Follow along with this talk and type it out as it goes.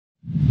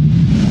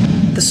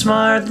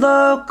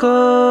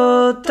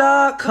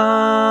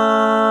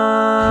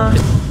TheSmartLocal.com.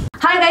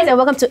 Hi guys, and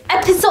welcome to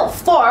episode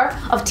 4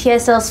 of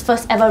TSL's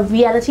first ever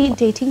reality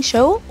dating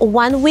show,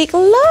 1 Week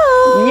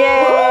Love.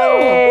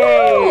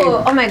 Yay!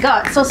 Woo! Oh my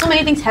god, so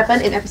many things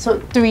happened in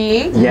episode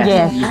 3.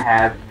 Yes. We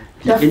have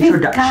the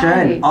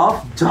introduction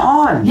of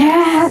Don.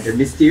 Yes! The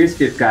mysterious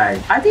fifth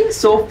guy. I think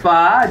so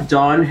far,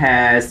 Don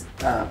has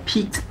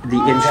piqued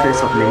the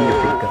interest of many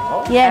of the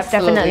girls. Yes,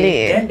 Absolutely.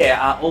 definitely. Then there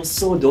are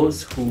also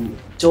those who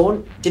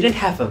didn't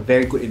have a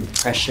very good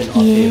impression of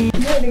him.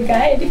 No, the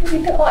guy didn't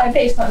think, oh, I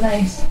bet it's not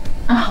nice.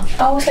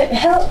 I was like,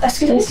 hell,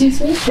 excuse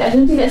me? I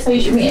don't think that's how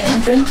you should meet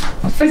an entrance.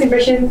 First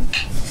impression,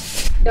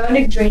 Don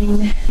the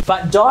drain.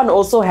 But Don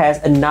also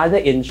has another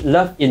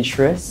love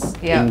interest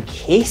in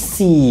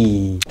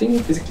Kasey. I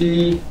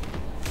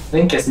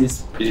think Kasey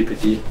is pretty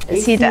pretty. He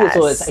Kasey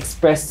also does. has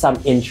expressed some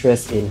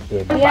interest in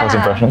him. Yeah.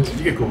 impressions?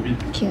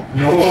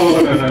 No,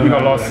 we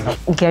got lost.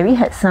 Gary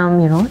had some,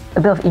 a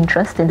bit of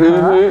interest in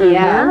her.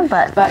 Yeah,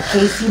 but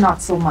Kasey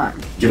not so much.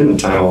 Given the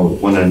time, I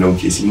would want to know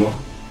Kasey more.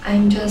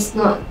 I'm just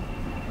not.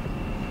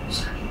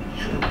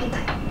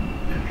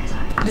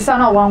 This is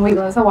not 1 week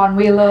love, it's a 1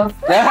 week love.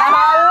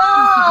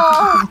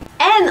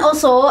 And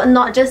also,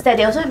 not just that,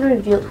 they also haven't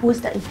revealed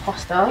who's the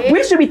imposter.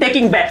 We should be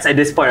taking bets at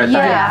this point in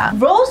time. Yeah.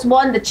 Rose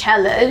won the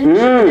challenge,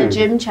 the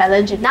gym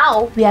challenge, and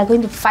now we are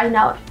going to find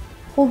out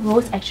who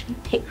Rose actually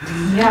picked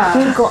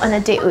to go on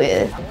a date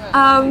with.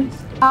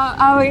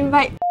 I'll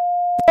invite.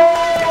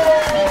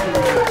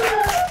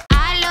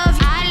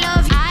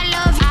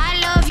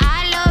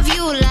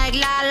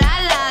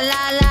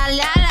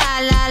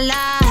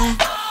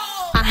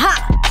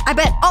 I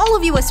bet all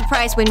of you were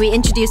surprised when we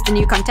introduced the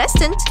new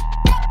contestant.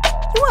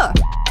 You were,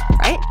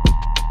 right?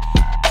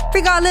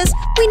 Regardless,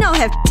 we now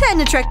have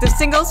 10 attractive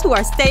singles who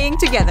are staying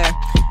together.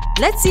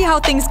 Let's see how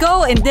things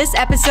go in this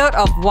episode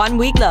of 1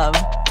 Week Love.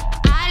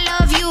 I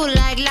love you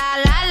like la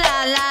la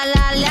la la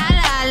la la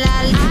la la.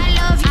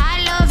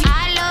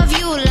 I love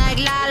you like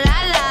la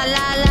la la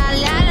la la la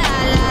la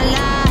la.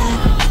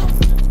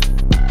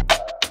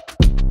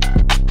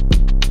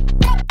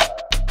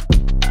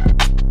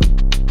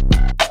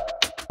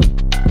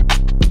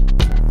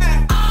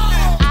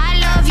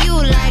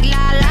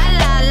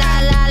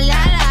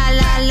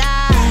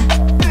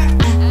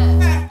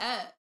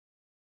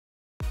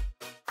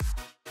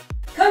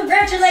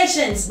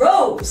 Congratulations,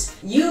 Rose!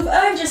 You've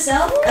earned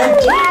yourself a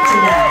date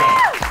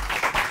tonight!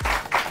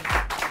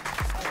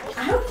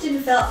 I hope you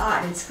didn't fail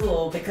art in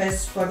school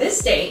because for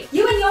this date,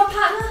 you and your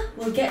partner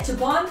will get to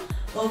bond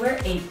over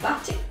a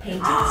batik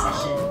painting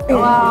session.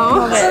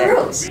 Wow. So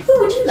Rose, who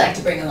would you like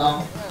to bring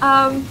along?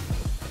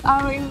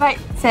 I'll invite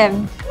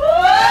Sam.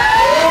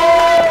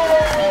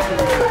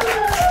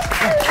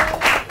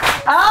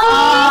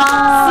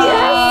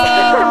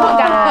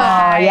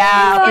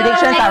 yeah,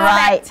 predictions are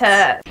right.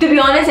 To be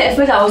honest, at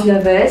first I was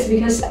nervous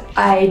because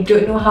I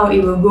don't know how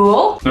it will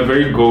go. I'm a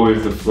very go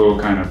with the flow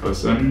kind of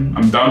person.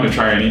 I'm down to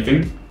try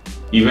anything,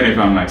 even if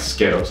I'm like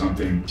scared of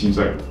something. Seems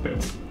like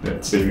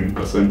that same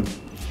person.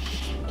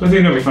 So I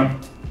think that'll be fun.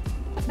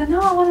 But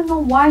now I want to know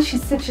why she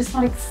said she's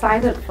not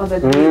excited for the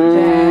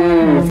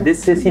date.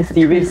 This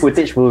CCTV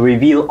footage will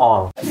reveal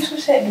all. I'm so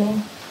sad though.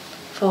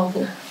 For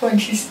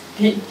this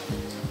date.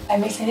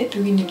 I'm excited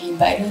to win the game,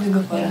 but I don't want to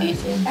go for a date.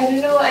 I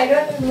don't know, I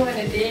don't want to go on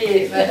a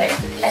date, but like,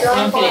 I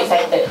don't feel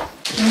excited.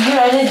 Would you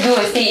rather do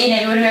a stay in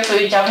and everyone have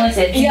to jammers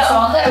and sing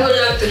songs? I would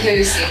love to hear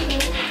you sing.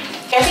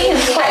 I think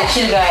he's quite a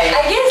chill guy.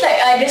 I guess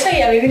like, that's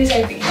why maybe this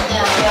I pick.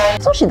 Yeah.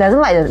 So she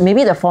doesn't like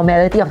maybe the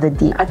formality of the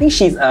date. I think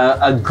she's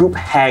a group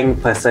hang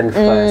person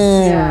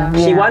first.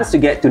 She wants to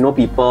get to know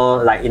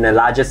people like in a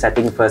larger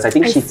setting first. I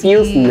think she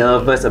feels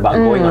nervous about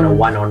going on a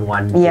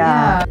one-on-one date.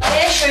 Yeah.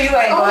 Can I show you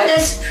what I got? Oh,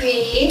 that's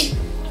pretty.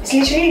 It's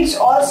literally it's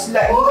all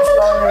like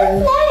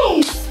floral.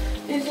 Nice.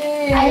 Is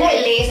it? I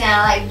like lace and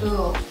I like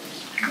blue.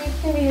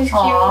 Maybe it's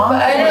cute,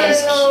 but I don't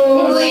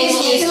know. Blue is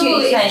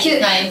cute.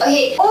 It's nice.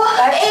 Okay. Oh,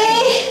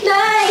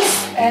 nice.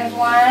 And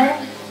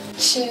 1,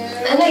 2.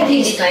 I like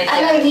this.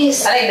 I like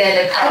this. I like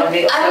the color of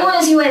it. I don't want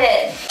to see what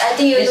that. I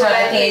think you This do one, I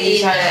like think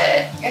this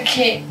this one.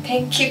 Okay,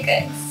 thank you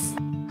guys.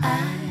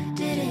 I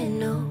didn't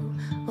know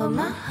what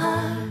my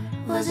heart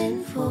was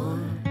in for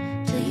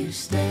till you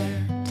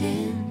stepped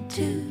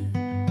into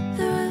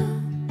the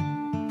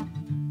room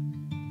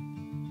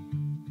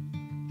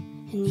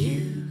and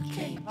you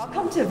came.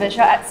 Welcome to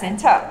Visual Arts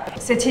Centre.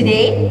 So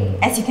today,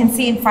 as you can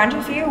see in front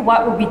of you,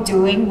 what we'll be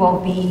doing will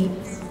be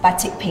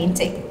batik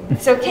painting.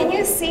 So can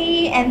you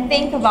see and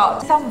think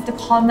about some of the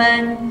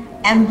common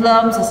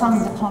emblems or some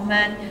of the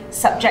common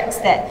subjects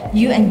that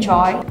you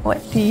enjoy?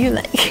 What do you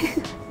like?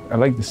 I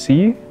like the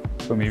sea,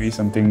 so maybe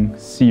something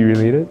sea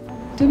related.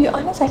 To be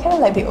honest, I kind of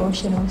like the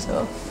ocean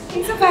also.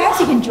 Okay, so perhaps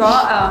you can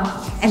draw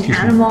an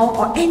animal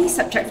or any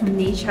subject from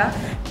nature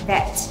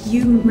that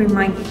you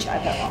remind each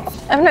other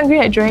of. I'm not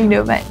great at drawing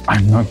though, but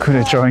I'm not good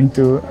at drawing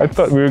too. I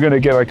thought we were gonna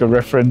get like a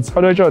reference.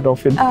 How do I draw a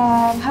dolphin?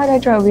 how do I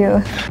draw a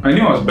wheel? I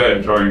knew I was bad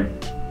at drawing,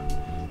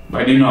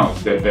 but I didn't know I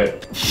was that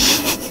bad.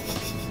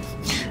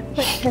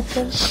 What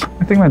happened?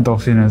 I think my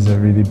dolphin has a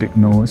really big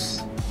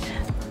nose.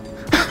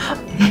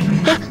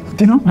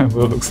 Do you know what my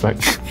wheel looks like?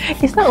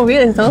 It's not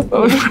weird, it's not.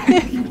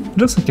 It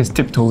looks like it's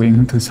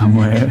tiptoeing to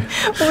somewhere.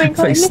 Oh my It's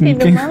god, like look in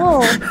the sneaking.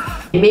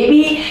 mouth.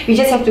 Maybe we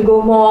just have to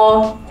go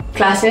more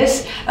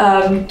classes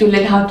to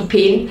learn how to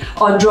paint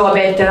or draw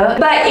better.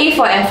 But A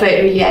for effort,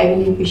 really, I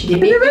really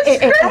appreciate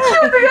it.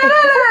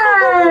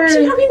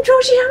 She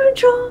helped him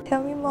draw.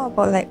 Tell me more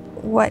about like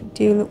what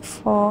do you look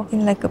for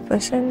in like a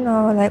person,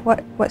 or like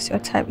what's your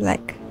type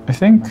like? I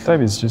think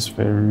type is just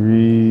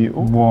very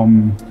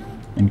warm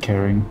and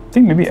caring. I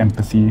think maybe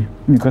empathy,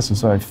 because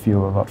also I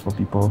feel a lot for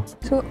people.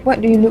 So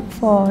what do you look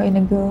for in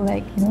a girl,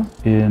 like, you know?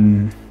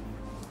 In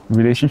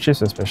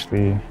relationships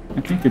especially,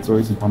 I think it's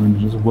always important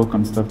to just work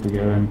on stuff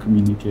together and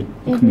communicate.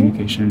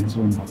 Communication is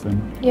so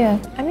important. Yeah,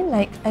 I mean,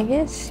 like, I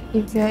guess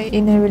if you're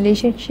in a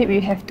relationship,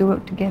 you have to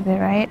work together,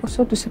 right?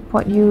 Also to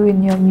support you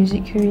in your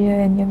music career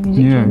and your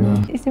music journey.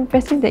 Yeah. It's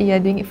impressive that you are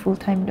doing it full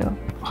time though.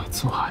 Oh,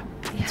 it's so hard.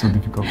 It's so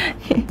difficult.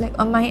 Like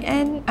on my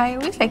end, I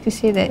always like to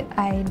say that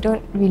I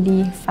don't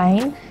really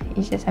find.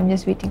 It's just I'm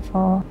just waiting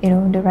for, you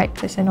know, the right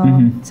person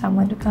or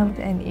someone to come,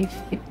 and if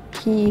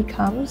he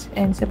comes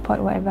and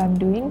support whatever I'm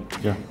doing,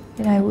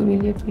 then I would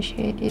really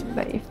appreciate it.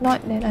 But if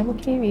not, then I'm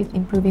okay with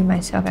improving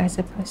myself as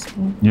a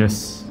person.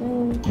 Yes.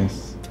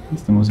 Yes.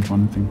 That's the most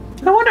important thing.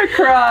 I want to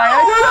cry.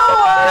 I don't know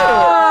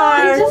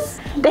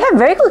why. They have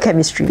very good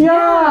chemistry.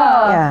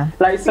 Yeah.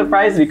 Like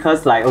surprised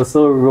because like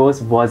also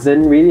Rose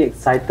wasn't really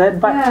excited,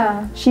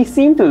 but she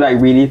seemed to like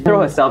really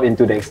throw herself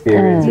into the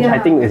experience, which I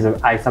think is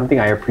something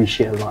I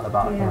appreciate a lot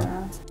about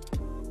her.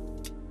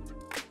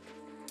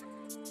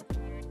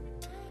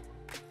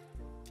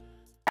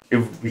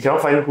 If we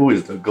cannot find who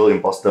is the girl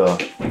imposter,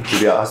 if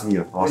they ask me,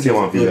 I'll say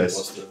one of you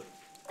guys.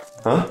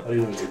 Huh? How do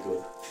you want to get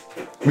girl?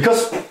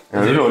 Because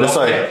I don't know, that's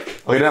why.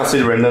 Okay, then I'll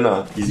say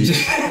random easy.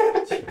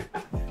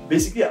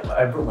 Basically,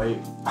 I broke my egg.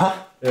 Huh?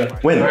 Yeah.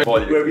 When?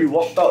 When we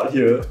walked out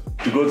here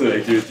to go to the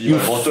activity,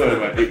 my bottle and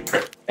my egg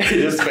cracked.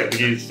 They just smacked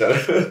against each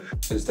other.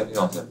 It's definitely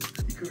not them.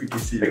 It could be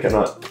Kasey. I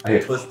cannot.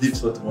 First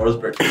dips for tomorrow's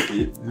breakfast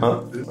date.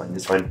 Huh? Fine,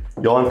 it's fine.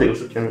 Your one take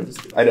also can.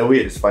 Either way,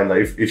 it's fine.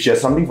 Like if she has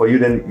something for you,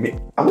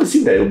 then I would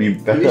assume that it'll be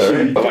better,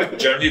 right? But like,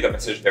 generally, the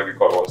message that we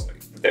got was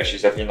like, that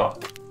she's definitely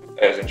not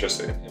as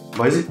interested in him.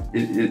 But is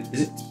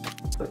it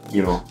like,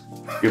 you know,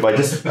 if I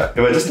just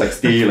like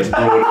stay like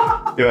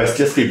bro, if I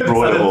just stay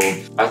bro the whole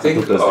I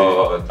think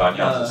Dania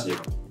has the same.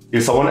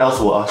 If someone else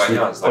will ask me,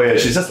 Dania is oh yeah, like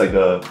she's just like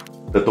the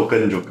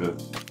token joker.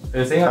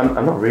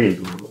 I'm not really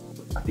into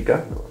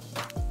Atika. No.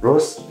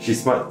 Rose,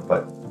 she's smart,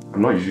 but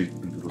I'm not usually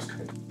into those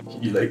kind.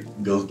 You like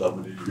girls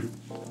dominating you.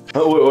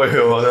 Oh wait.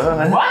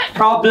 What?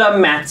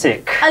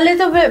 Problematic. A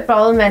little bit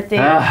problematic.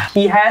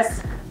 He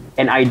has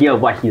an idea of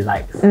what he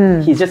likes.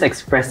 He's just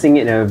expressing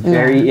it in a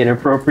very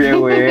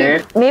inappropriate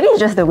way. Maybe it's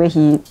just the way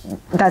he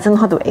doesn't know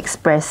how to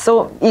express,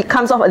 so it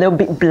comes off a little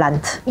bit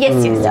blunt. Yes.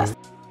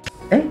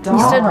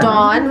 Mr.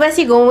 Don, where's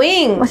he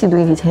going? What's he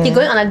doing with his hair? He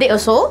going on a date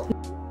also?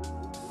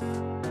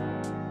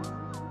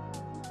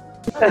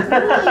 Oh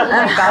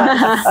my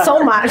god,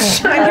 so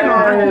much. I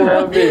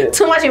cannot.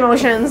 Too much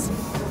emotions.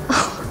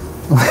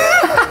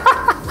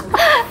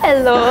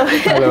 Hello.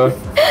 Hello.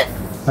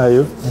 How are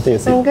you? I think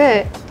it's I'm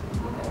good.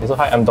 Okay, so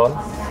hi, I'm Don.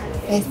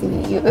 Nice to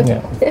meet you.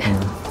 Yeah.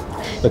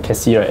 So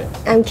Kasey, right?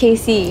 I'm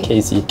Kasey.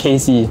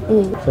 Kasey.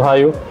 So how are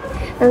you?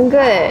 I'm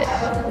good.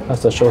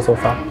 How's the show so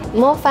far?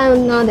 More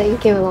fun now that you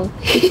came along.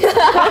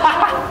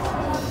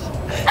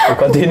 So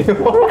continue.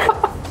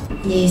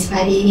 Yes,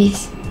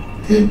 buddies.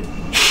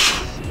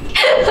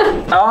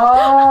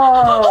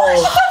 Oh!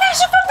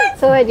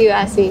 So why do you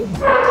ask me?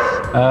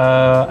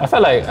 I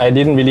felt like I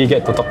didn't really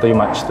get to talk to you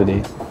much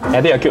today.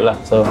 I think you're cute lah,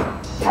 so.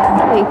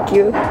 Thank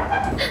you.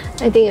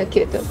 I think you're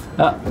cute too.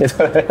 It's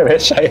very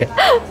shy.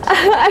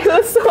 I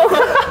also.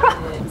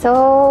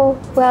 So,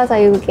 who else are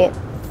you looking at?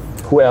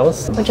 Who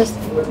else? Or just...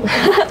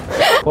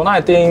 Well, now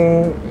I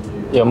think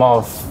you're more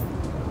of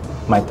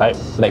my type,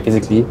 like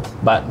physically,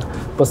 but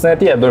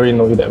personality I don't really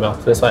know you that well,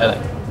 so that's why I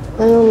like.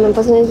 I don't know, my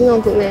personality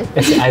not good, man.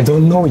 I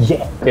don't know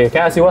yet. Okay,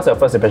 can I ask you what's your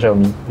first impression of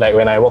me? Like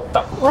when I walked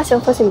up. What's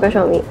your first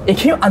impression of me? Hey,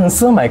 can you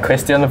answer my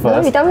question first?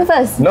 No, you tell me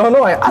first.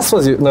 No, I asked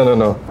first.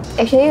 No.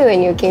 Actually,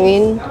 when you came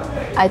in,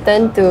 I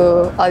turned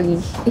to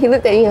Ollie. He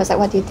looked at me and was like,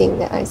 what do you think?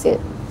 That I said,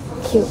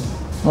 cute.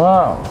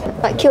 Wow.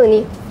 But cute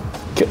only.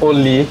 Cute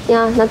only?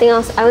 Yeah, nothing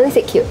else. I only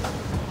said cute.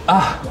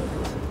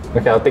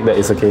 Okay, I'll take that.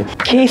 It's okay.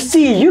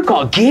 Kasey, you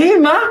got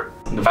game, huh?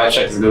 The vibe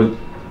check is good.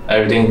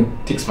 Everything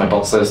ticks my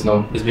boxes,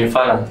 It's been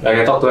fun. Like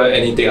I talked to her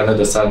anything under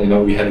the sun,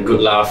 we had a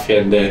good laugh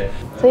here and there.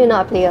 So you're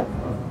not a player?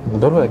 I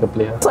don't look like a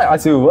player. So I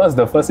asked you, what's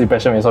the first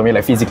impression when you saw me,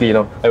 like physically,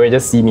 Like when you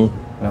just see me?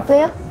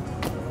 Player?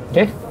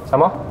 Okay, some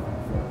more?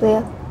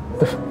 Player.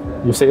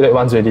 You said that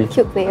once already.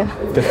 Cute player.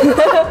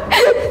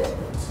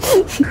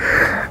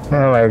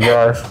 Oh my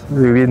gosh,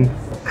 you win.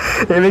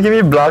 You're making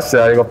me blush,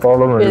 I got a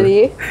problem already.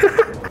 Really?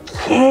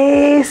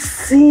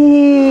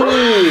 Kasey!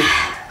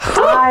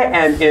 I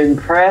am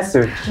impressed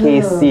with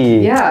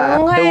Kasey.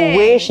 The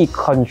way she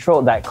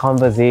controlled that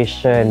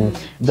conversation,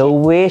 the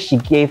way she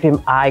gave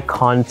him eye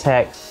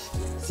contact.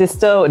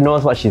 sister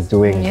knows what she's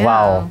doing. Yeah.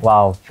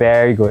 Wow,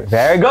 very good,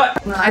 very good.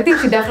 I think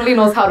she definitely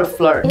knows how to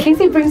flirt.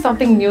 Kasey brings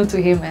something new to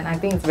him, and I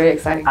think it's very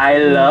exciting. I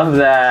love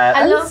that.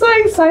 I'm so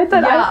excited.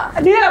 Yeah.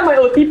 I have my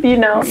OTP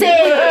now.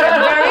 Same,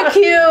 very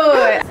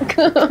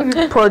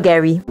cute. Poor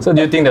Gary. So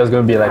do you think there was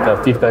going to be like a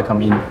fifth guy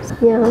come in?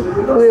 Yeah,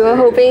 we were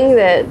hoping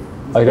that.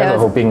 Oh, you guys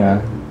were hoping,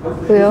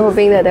 We were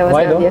hoping that there was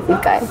Why going to be a though?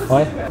 fifth guy.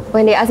 Why?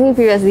 When they asked me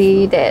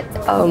previously that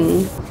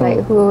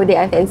like who did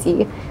I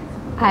fancy,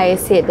 I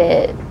said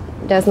that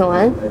there's no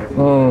one.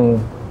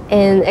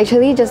 And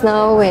actually just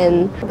now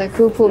when the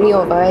crew pulled me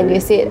over and they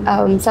said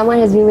someone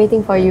has been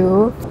waiting for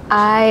you,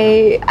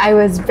 I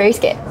was very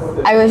scared.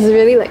 I was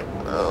really like,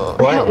 oh,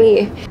 help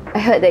me. I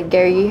heard that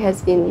Gary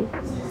has been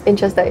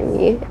interested in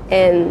me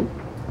and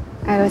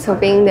I was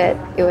hoping that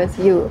it was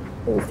you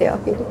instead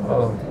of me.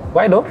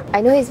 Why though?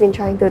 I know he's been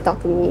trying to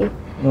talk to me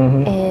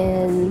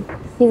and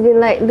he's been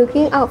like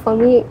looking out for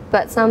me,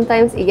 but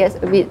sometimes it gets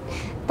a bit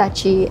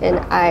touchy and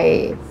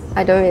I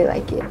don't really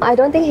like it. I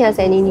don't think he has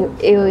any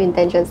ill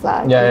intentions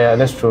lah. Yeah,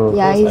 that's true.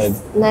 Yeah,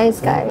 he's a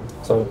nice guy.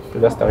 So you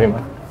just tell him.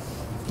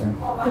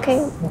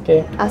 Okay.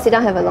 Okay. I'll sit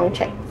down and have a long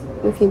chat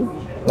with him.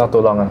 Not too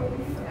long.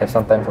 Have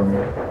some time for me.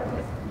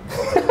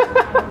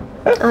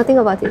 I'll think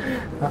about it.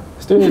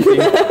 Still need to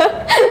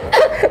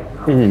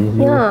think.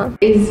 Yeah.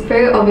 It's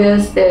very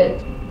obvious that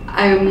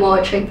I'm more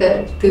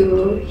attracted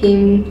to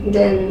him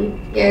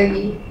than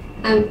Gary.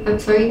 I'm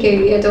sorry,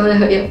 Gary. I don't want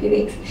to hurt your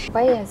feelings.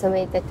 Why you have so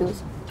many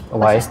tattoos?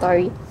 Why? What's the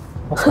story?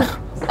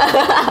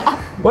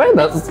 Why?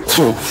 That's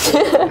true.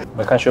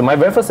 I can't show. My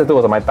very first tattoo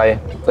was on my thigh.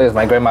 So it's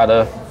my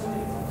grandmother.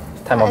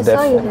 Time I of death.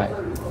 saw you.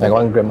 Like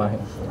one grandma here.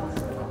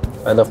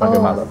 I love my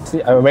grandmother.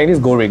 See, I'm wearing this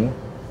gold ring.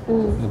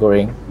 This gold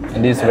ring.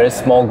 And this very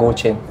small gold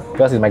chain.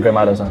 Because it's my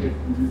grandmother's one.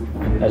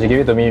 And she gave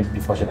it to me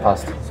before she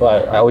passed. So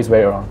I always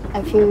wear it around.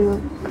 I feel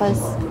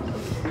because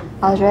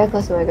I was very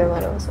close to my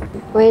grandmother also.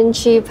 When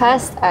she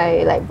passed,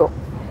 I like broke.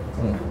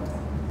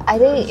 I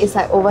think it's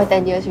like over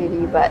 10 years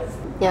really, but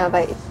yeah,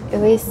 but it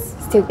always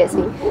still gets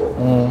me.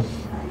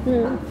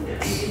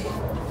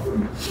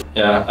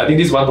 Yeah, I think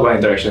these one-to-one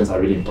interactions are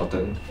really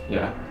important.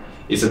 Yeah,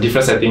 it's a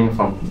different setting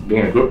from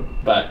being in a group,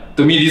 but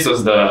to me this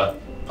was the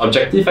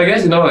objective, I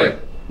guess. You know, like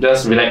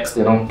just relax.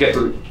 You know, get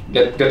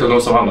to know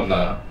someone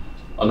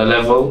on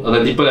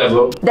a deeper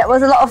level. That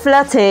was a lot of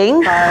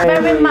flirting.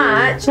 Very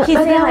much. He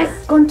said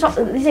like, go and talk.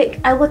 He said,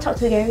 I'll go talk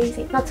to Gary. He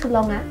said, not too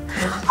long, And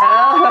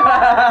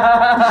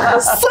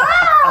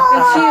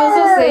she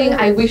also saying,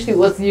 I wish it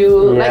was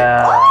you. Like,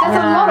 there's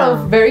a lot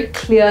of very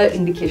clear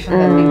indication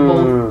that they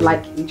both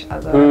like each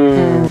other.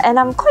 And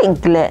I'm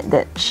quite glad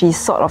that she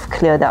sort of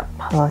cleared up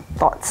her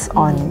thoughts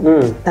on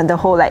the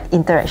whole like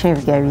interaction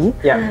with Gary.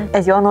 Yeah.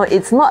 As you all know,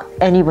 it's not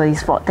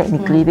anybody's fault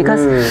technically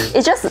because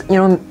it's just, you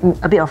know,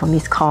 a bit of a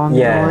miscomm.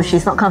 You know,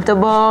 she's not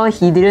comfortable,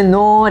 he didn't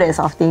know that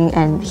sort of thing,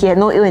 and he had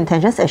no ill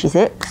intentions, as she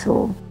said.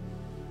 So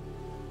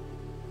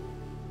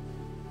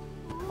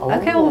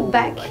Okay, we're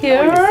back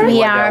here.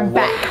 We are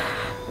back.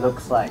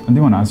 Looks like. I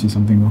do want to ask you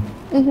something though.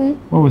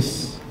 What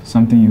was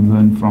something you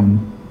learned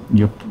from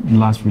your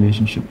last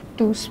relationship?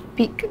 To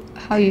speak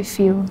how you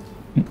feel.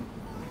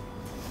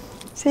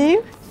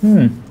 Same?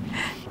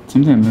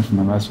 Something I learned from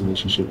my last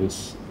relationship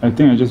is I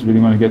think I just really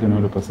want to get to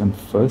know the person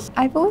first.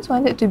 I've always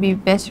wanted to be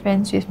best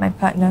friends with my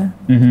partner.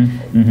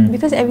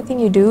 Because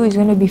everything you do is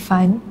going to be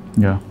fun.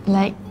 Yeah.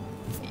 Like,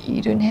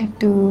 you don't have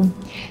to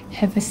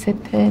have a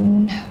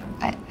certain,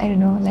 I don't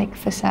know, like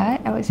facade,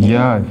 I would say.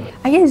 Yeah.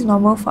 I guess it's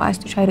normal for us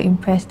to try to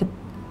impress the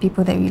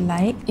people that we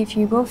like. If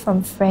you go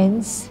from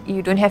friends,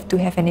 you don't have to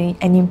have any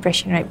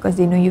impression, right? Because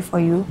they know you for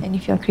you. And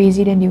if you're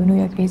crazy, then they will know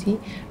you're crazy.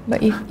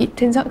 But if it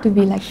turns out to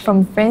be like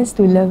from friends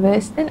to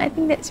lovers, then I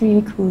think that's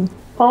really cool.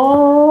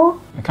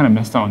 Oh. I kind of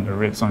messed up on the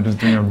red, so I'm just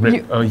doing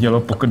a yellow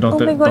polka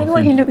dotted Oh my god, you know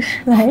what he dolphin. looks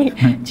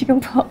like?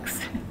 Chickenpox.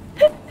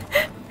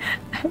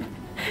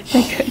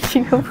 Like a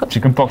chickenpox.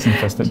 Chickenpox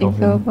infested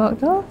dolphin.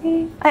 Chickenpox.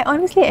 Okay. I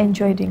honestly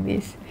enjoy doing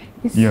this.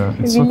 It's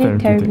it's so really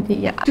therapeutic.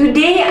 Yeah.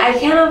 Today, I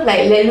kind of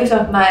like let loose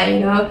of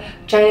my,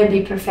 trying to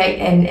be perfect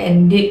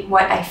and did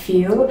what I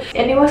feel.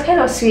 And it was kind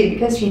of sweet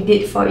because we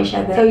did for each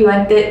other. So we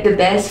wanted the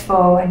best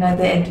for one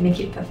another and to make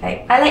it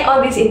perfect. I like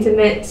all these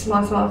intimate,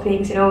 small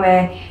things,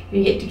 where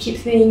we get to keep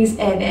things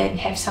and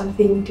have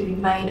something to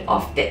remind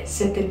of that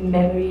certain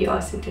memory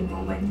or certain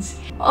moments.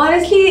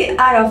 Honestly,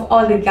 out of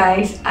all the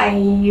guys, I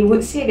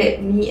would say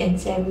that me and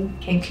Sam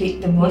can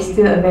click the most.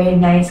 Still a very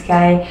nice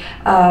guy,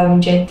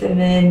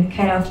 gentleman,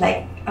 kind of like,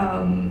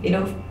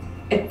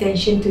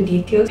 attention to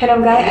details kind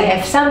of guy. I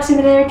have some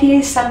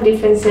similarities, some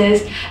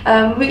differences,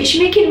 which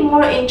make it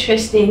more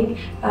interesting.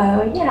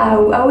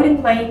 I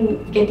wouldn't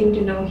mind getting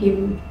to know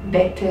him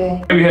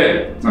better. We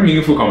had some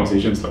meaningful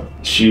conversations though.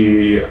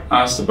 She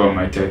asked about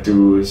my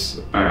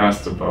tattoos, I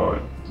asked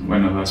about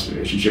when our last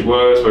relationship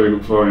was, what we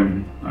look for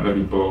in other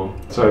people.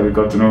 So I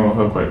got to know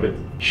her quite a bit.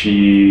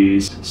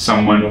 She's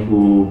someone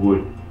who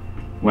would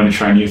want to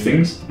try new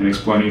things and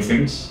explore new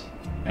things,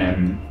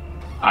 and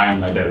I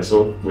am like that as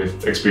well,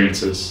 with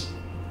experiences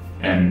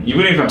And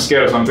even if I'm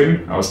scared of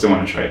something, I'll still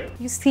want to try it.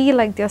 You see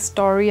like their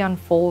story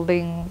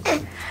unfolding.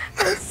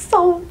 It's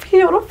so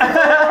beautiful.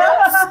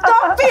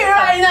 Stop it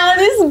right now,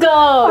 this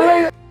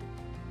girl.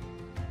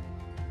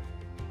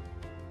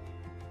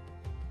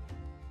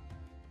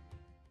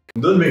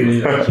 Don't make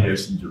any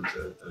KFC jokes.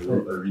 I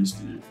rinsed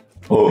it.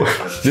 Oh,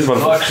 this one.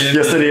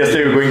 Yesterday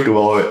we were going to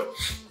our.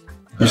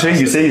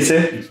 You say?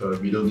 If her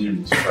middle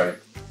name is Fried,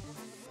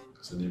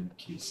 because her name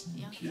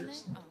Kasey,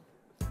 KFC.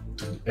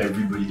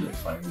 Everybody like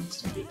 5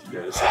 minutes to get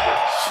together.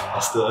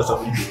 Faster,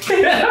 something.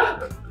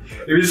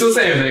 It'd be so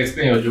sad if they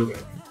explain your joke.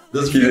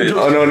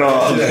 Oh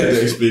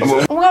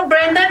no. Well,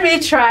 Brandon may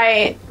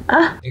try.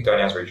 I think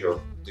Dania's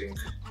Rachel. I think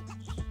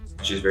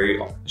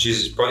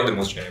she's probably the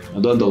most genuine. I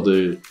don't know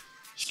the.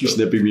 Keep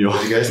snapping me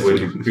off. You guys were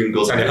bring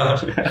girls. Oh,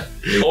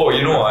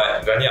 you know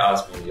what? Dania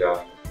asked me,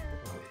 yeah.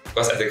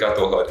 Because Atika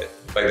told her that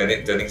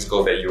like the next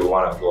girl that you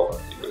want to go on a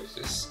date with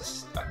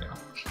is Dania.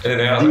 And then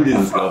Dania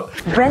was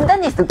like, Brandon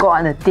needs to go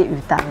on a date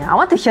with Dania. I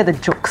want to hear the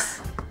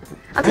jokes.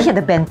 I want to hear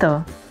the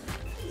banter.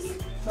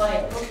 Oh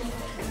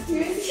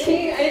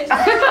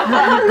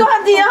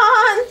God,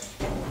 Dion!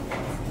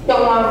 Your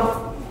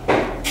mom.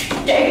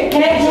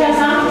 Can I share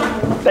some?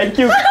 Thank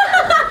you.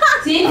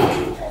 See?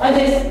 What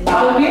is this?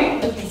 Okay.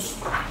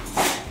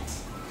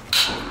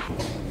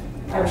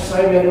 I'm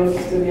sorry I don't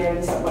feel very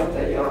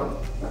disappointed,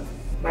 y'all.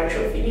 My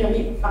throat feeling a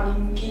bit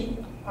funky.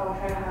 I'll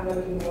try to have a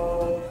little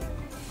more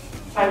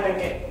 5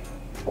 packet.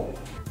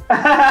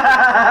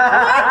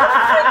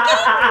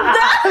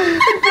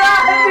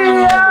 Wait,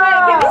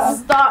 can we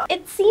stop?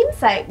 It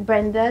seems like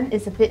Brandon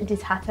is a bit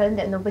disheartened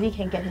that nobody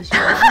can get his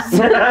jokes.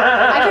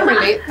 I can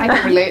relate.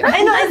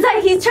 I know, it's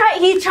like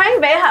he's trying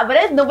very hard, but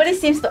then nobody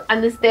seems to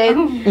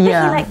understand.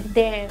 Yeah. And he's like,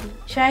 damn,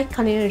 should I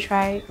continue to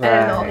try? I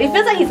don't know. It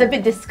feels like he's a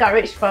bit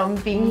discouraged from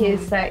being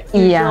his like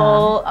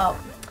usual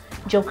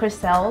Joker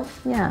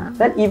self. Yeah.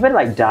 But even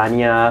like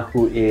Dania,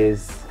 who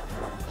is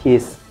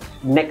his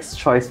next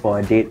choice for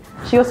a date,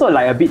 she also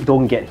like a bit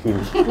don't get him.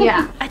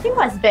 Yeah, I think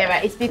what's bad,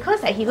 right, is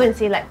because like he go and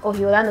say like, oh,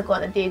 he will want to go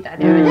on a date, and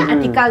then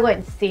Atika go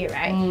and say,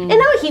 right, and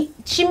now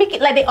she make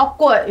it like they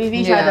awkward with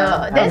each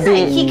other. Then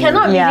like he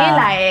cannot really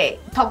like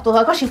talk to her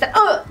because she's like,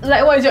 oh,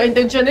 like what is your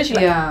intention? Then she's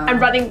like, I'm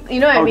running, you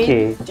know what I mean?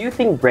 Okay, do you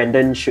think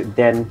Brandon should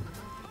then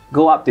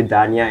go up to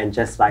Dania and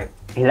just like,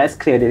 hey, let's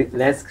clear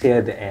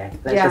the air.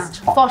 Let's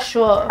just talk. For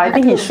sure. I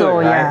think he should,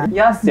 right?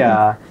 Yes,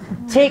 yeah.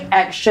 Take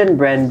action,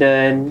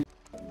 Brandon.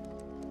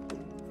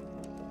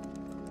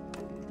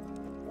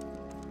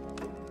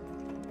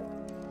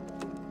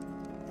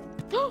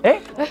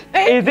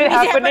 Is it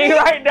happening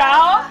right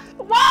now?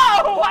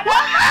 Wow! What Yes!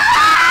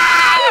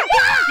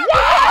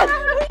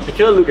 I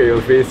cannot look at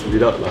your face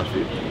without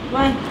laughing.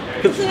 Why?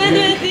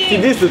 See,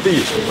 this is the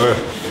thing.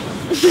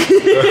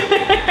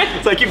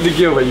 So I keep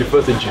thinking of when you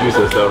first introduce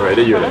yourself, right?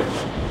 Then you're like,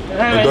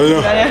 That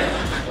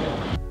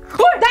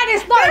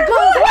is not a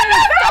good way to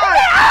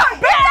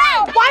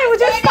start! Why would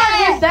you start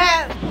with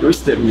that? you always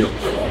step me up.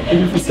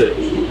 You said,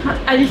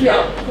 I leave you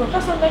out.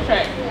 Because sometimes,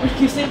 right, if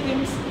you say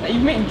things, like you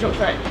make jokes,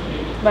 right,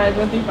 but I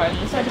don't think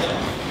funny, so I just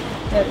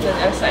then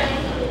I was like,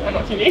 I'm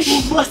not kidding.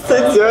 what's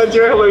that? Do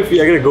you know how I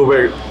feel? I'm gonna go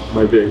back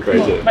my bed and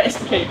cry. But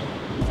it's okay.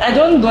 I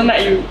don't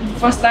like you.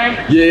 First time.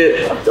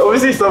 Yeah,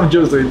 obviously some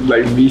jokes are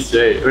like miss,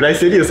 right? When I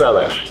said it, I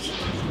was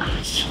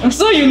like,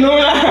 so you know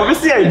lah.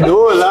 Obviously I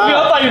know lah. We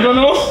all thought you don't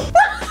know.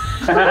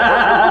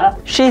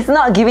 She's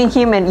not giving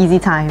him an easy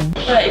time.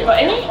 Like, but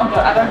any of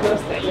the other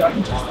girls that you're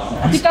interested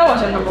in, Atika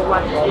was your number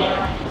one.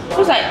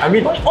 Because like, I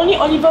mean, only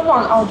Oliver not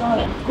on our door.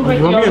 Like, go back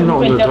you want me to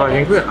knock on the door? I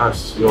them. can go and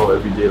ask you all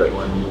every day like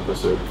one new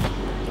person.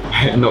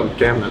 I knock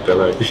Cam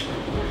Nutella.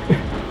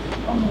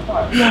 Oh my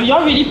god. No,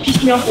 y'all really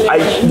pissed me off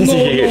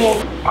today.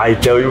 No. I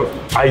tell you,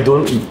 I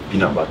don't eat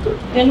peanut butter.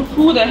 Then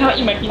who the hell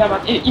eat my peanut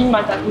butter? Eat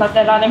my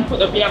Nutella, then put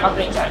the peanut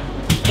butter inside?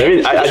 I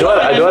mean, I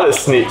don't want to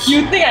snitch.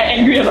 You think I'm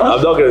angry or not?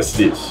 I'm not gonna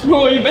snitch.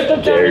 No, you better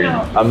tell Gary, me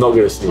now. I'm not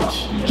gonna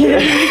snitch.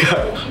 Gary.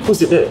 Who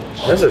said that?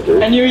 That's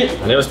okay. I knew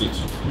it. I never snitch.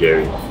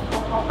 Gary.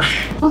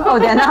 Oh,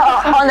 they're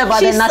now on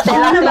about the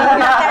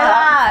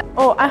Nutella.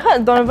 Oh, I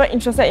heard Donovan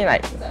interested in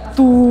like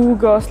 2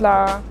 girls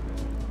lah.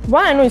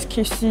 One I know is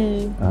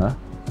Kasey.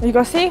 You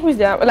got say who's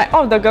there? Like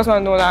all of the girls want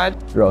to know lah.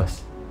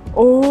 Ross.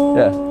 Oh.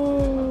 Yeah.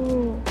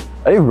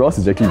 I think Ross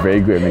is actually very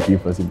good at making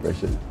first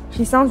impression.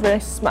 She sounds very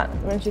smart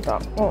when she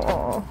talks.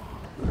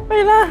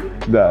 Wait lah.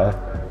 Nah.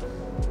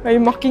 Are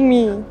you mocking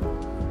me?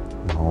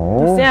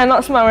 No. You say I'm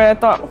not smart when I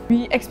talk.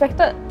 We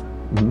expected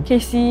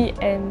Kasey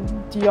and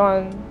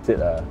Dion. Said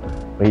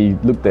when he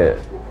looked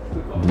at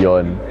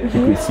Dion,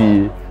 he could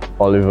see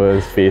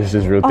Oliver's face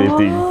just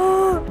rotating.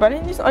 But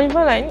then this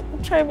Oliver like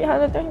try a bit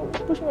harder, tell him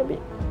push him a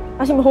bit.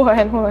 Ask him to hold her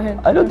hand,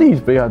 I don't think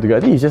he's playing hard to go. I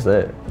think he's just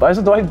like that. But I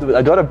also don't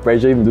want to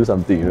pressure him to do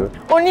something, you know.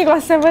 Only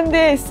got 7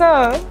 days,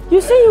 sir.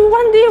 You say you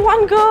 1 day,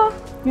 1 girl.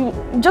 You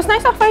just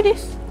nice 5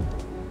 days.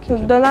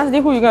 Okay, the last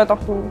day who you gonna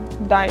talk to?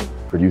 Die.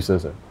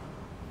 Producers.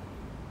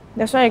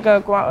 That's why you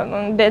gotta go out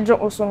alone. That joke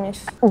also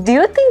miss. Do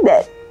you think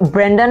that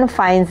Brandon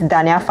finds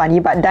Dania funny,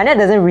 but Dania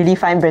doesn't really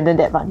find Brandon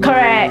that funny?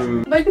 Correct.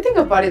 But if you think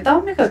about it, that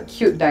would make a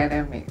cute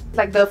dynamic.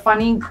 Like the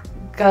funny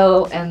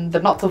girl and the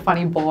not so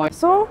funny boy.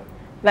 So,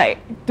 like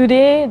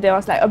today there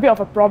was like a bit of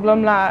a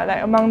problem lah,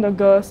 like among the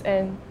girls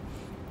and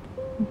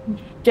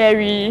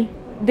Gary.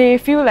 They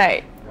feel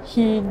like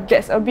he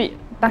gets a bit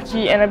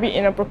touchy and a bit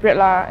inappropriate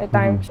lah at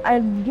times.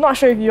 I'm not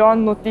sure if you all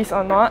noticed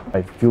or not.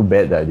 I feel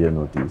bad that I didn't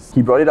notice.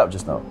 He brought it up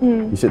just now.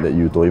 He said that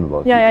you told him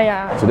about it.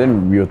 Yeah. So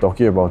then we were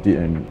talking about it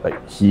and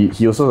like he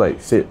also like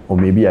said, oh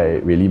maybe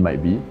I really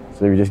might be.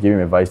 So we just gave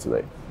him advice to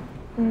like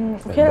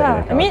okay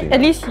lah. I mean, at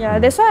least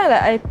that's why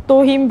like I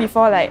told him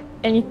before like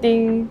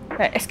anything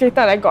like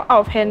escalated, like got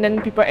out of hand,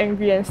 then people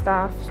angry and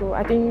stuff. So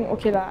I think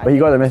okay lah. But he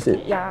got the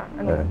message. Yeah,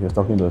 I know. Yeah, he was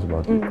talking to us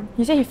about it.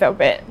 He said he felt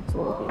bad. So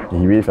okay.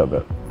 He really felt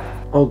bad.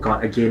 Oh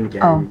God, again,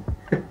 Gary. Oh.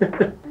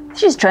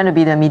 She's trying to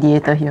be the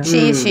mediator here.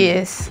 She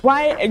is.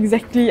 Why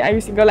exactly are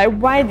you single? Like,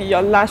 why did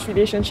your last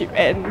relationship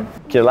end?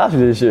 Okay, last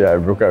relationship I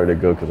broke up with a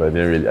girl because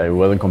I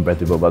wasn't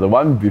compatible. But the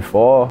one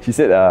before, she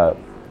said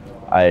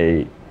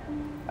I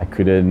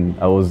couldn't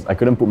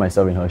put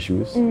myself in her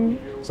shoes,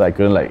 so I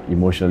couldn't like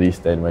emotionally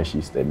stand where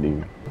she's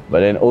standing. But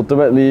then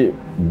ultimately,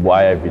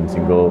 why I've been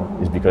single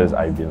is because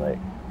I've been like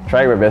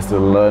trying my best to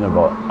learn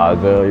about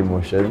other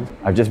emotions.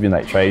 I've just been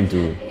like trying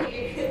to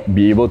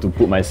be able to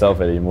put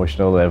myself at an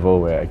emotional level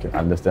where I can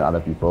understand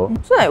other people.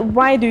 So like,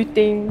 why do you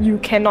think you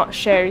cannot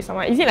share with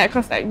someone? Is it like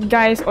because like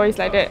guys always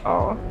like that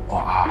or?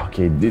 Oh,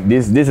 okay,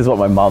 this is what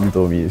my mom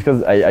told me. It's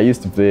because I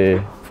used to play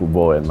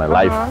football and my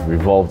life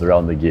revolved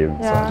around the game.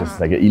 So I'm just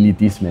like an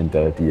elitist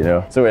mentality, you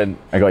know. So when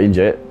I got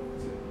injured,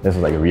 this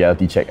was like a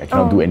reality check. I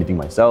cannot do anything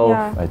myself.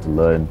 I had to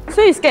learn.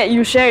 So you're scared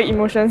you share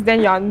emotions,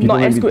 then you're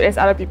not as good as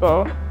other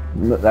people?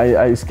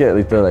 I scared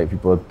later like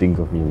people think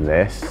of me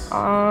less.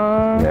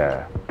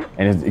 Yeah,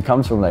 and it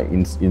comes from like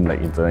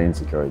internal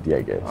insecurity,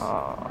 I guess.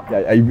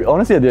 I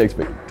honestly didn't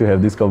expect to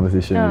have this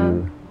conversation with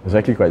you. It was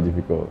actually quite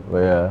difficult, but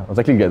yeah, I was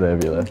actually glad to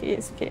have it. Okay,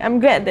 it's okay. I'm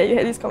glad that you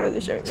had this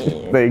conversation with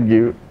me. Thank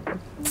you.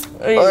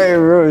 Hey,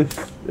 Rose.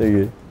 Thank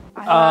you.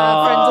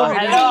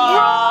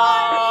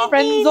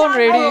 Friend zone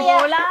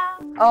ready.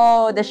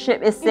 Oh, the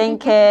ship is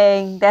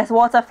sinking. There's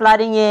water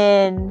flooding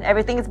in.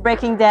 Everything is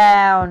breaking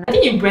down. I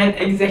think it went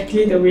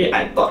exactly the way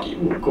I thought it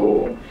would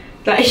go.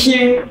 Like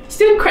he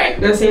still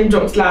cracked the same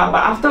jokes lah,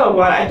 but after a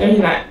while I told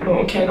him like,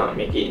 no, cannot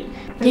make it.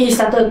 He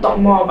started to talk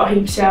more about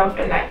himself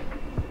and like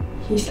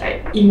his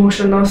like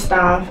emotional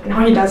stuff and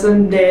how he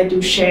doesn't dare to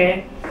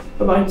share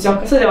about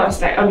himself. So that was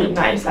like a bit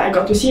nice. Like I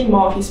got to see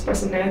more of his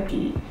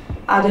personality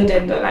other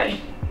than the like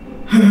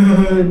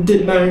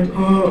deadline.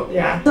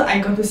 Yeah. So I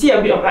got to see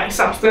a bit of like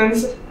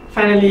substance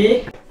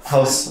finally.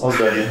 How's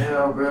Dania?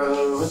 Yeah,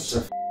 bro. What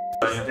the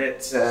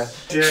that's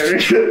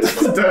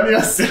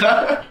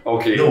Dania.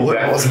 Okay. No,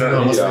 what's going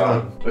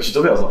on? But she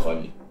told me I was not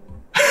funny.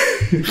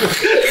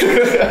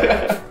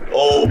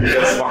 Oh,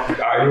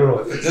 I don't know.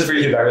 It's just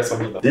really hilarious for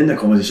me. Then the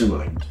conversation got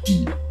like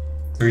deep.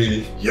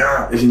 Really?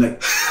 Yeah, as in like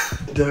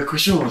the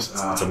question was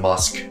it's a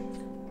mask.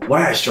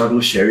 Why I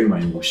struggle sharing my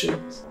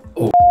emotions.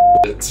 Oh,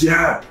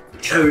 yeah,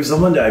 with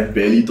someone that I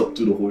barely talked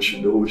to the whole show.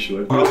 You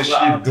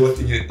actually don't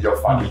think you're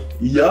funny.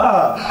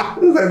 Yeah,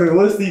 it's like the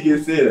worst thing you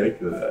can say. Like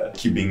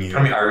keeping you. I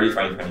mean, I really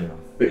find it funny.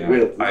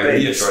 Wait, I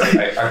really enjoy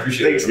it. I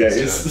appreciate it.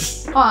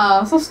 Thanks, guys.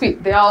 Wow, so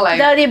sweet. They all like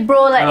dirty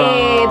bro, like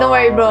hey, don't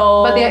worry,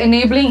 bro. But they're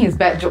enabling his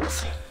bad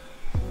jokes.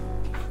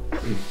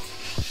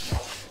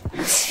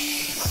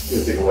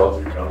 It'll take a while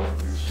to recover.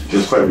 It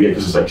was quite weird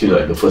because it's actually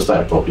like the first time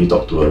I properly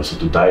talked to her. So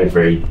to dive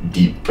very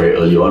deep, very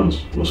early on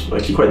was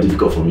actually quite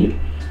difficult for me.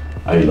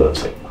 I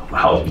was like, my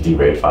heart was beating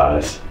very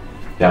fast.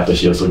 Then after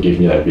she also gave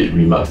me like a bit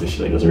remarks that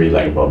she like doesn't really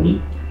like about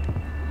me.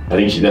 I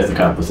think that's the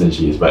kind of person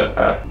she is. But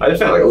I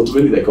felt like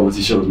ultimately that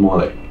conversation was more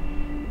like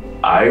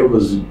I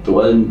was the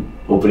one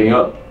opening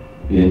up,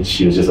 and then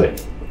she was just like,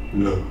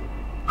 no.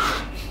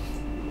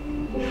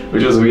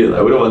 Which was weird.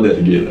 I wouldn't want that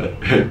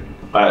again.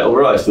 But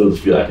overall, I still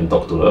feel like I can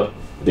talk to her.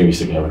 I think we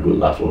still can have a good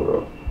laugh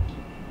overall.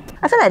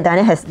 I feel like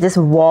Dania has this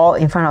wall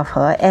in front of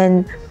her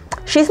and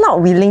she's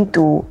not willing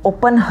to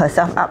open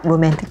herself up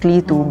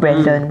romantically to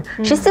Brandon.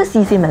 She still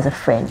sees him as a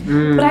friend.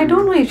 But I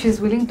don't know if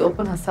she's willing to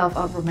open herself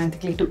up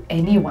romantically to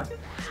anyone.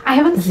 I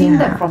haven't seen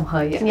that from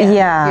her yet.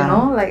 Yeah. You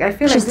know, like I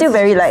feel she's like still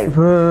very like,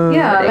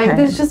 yeah, like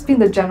there's just been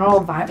the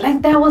general vibe.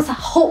 Like there was a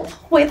hope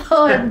with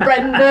her and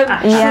Brandon.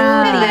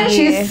 Yeah. And then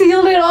she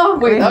sealed it off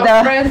with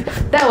her friend.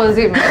 That was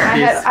it,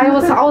 man. I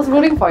was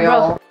rooting for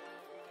y'all.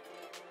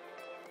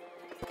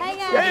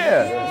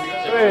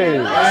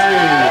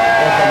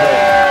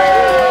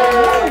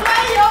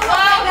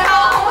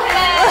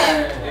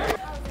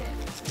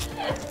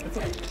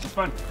 It's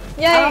fun.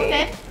 Yeah.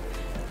 Okay.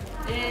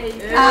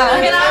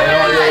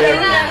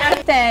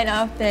 10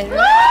 out of 10.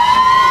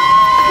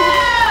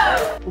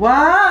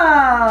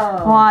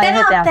 Wow! Wow, 10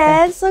 out of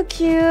 10, so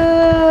cute.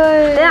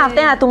 10 out of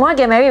 10 tomorrow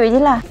get married already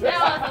lah.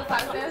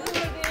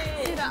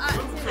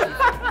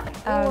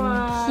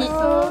 He's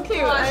so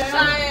cute.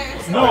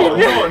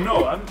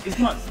 No. It's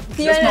not.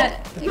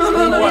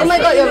 Oh my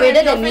god, you're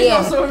redder than me.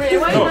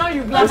 Why now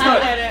you blush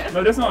like that?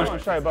 No, that's not what I'm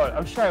shy about.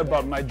 I'm shy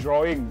about my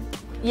drawing.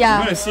 Yeah.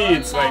 You're gonna see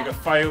it's like a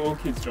 5-year-old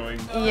kid's drawing.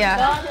 Yeah.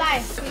 Don't lie.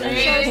 3,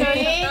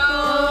 2,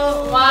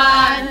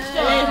 1,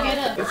 show.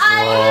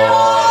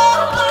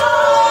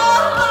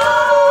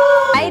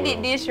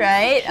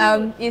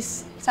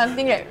 is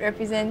something that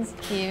represents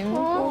him.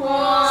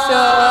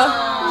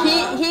 So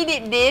he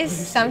did this,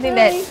 something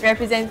that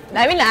represents.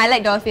 I mean, I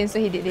like dolphins, so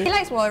he did this. He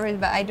likes walrus,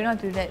 but I do not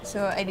do that,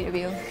 so I did a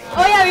whale.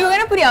 Oh yeah, we were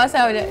gonna put it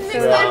outside.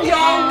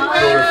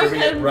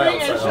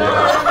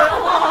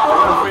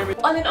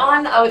 On and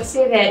on, I would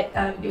say that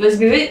it was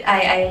good.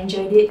 I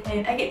enjoyed it,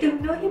 and I get to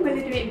know him a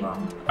little bit more.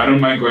 I don't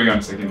mind going on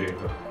a second date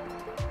though.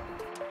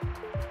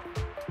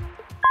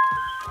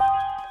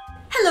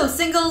 Hello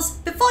singles!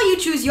 Before you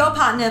choose your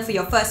partner for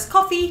your first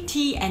coffee,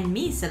 tea and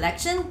me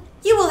selection,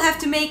 you will have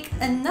to make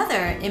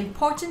another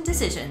important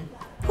decision.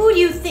 Who do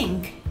you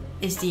think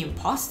is the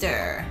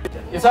imposter?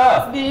 It's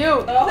her! Be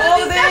you! The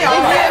whole day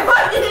her face!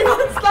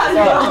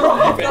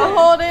 The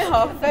whole day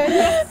her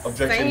face!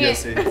 Objection,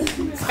 Jesse.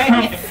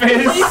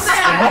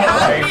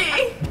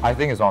 I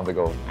think it's one of the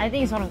girls. I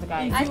think it's one of the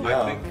guys.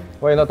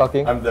 Why are you not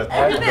talking? I'm the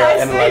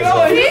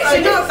analyzer.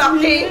 She's not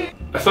talking.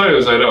 I thought it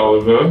was either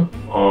Oliver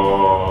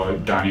or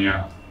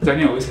Dania.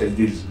 Dania always has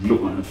this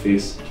look on her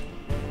face.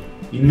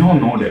 You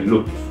know that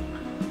look.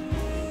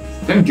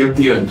 Damn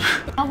guilty one.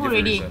 I'm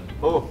already.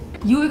 Oh.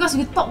 You, because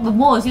you talk the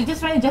most, you're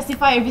just trying to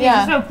justify everything,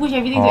 just trying to push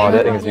everything to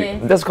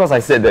everyone. That's because I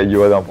said that you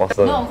were the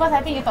imposter. No, because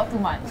I think you talk too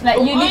much. Like,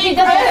 you literally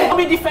just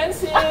be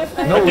defensive.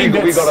 No, we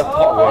gotta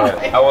talk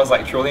about it. I was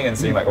like trolling and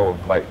saying like, oh,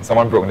 like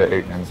someone broke the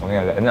egg and something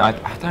like that. And then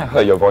after I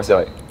heard your voice,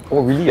 you're like,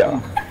 oh really ah?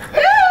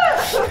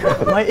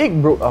 My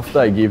egg broke after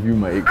I gave you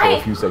my egg for a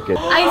few seconds.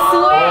 I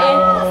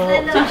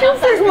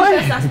swear.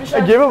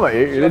 I gave her my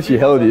egg and then she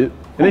held it.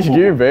 And then she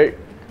gave it back.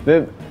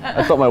 Then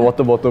I thought my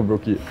water bottle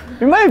broke it.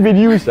 It might have been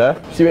used, huh?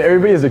 See, when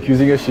everybody is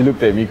accusing her, she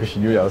looked at me because she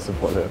knew that I would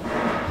support her. You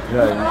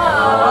know what I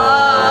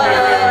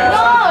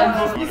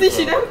mean? You see,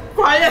 she damn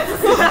quiet.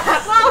 Just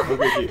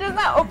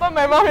not open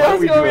my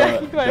mouth, you go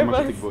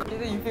whatever. You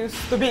feel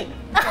stupid.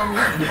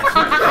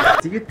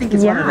 Do you think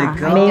it's one of the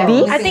girls?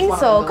 Maybe. I think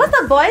so. Because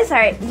the boys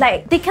are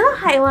like, they cannot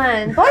hide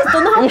one. Boys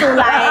don't know how to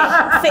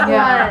like fake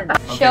one.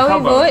 Okay, Shall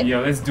we vote? Yeah,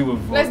 let's do a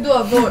vote. Let's do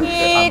a vote.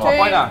 3,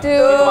 2,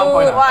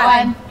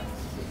 1.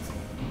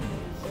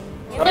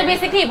 So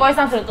basically, it boils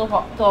down to the two of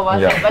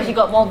us, right? But she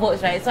got more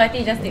votes, right? So I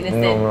think just take the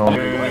stand.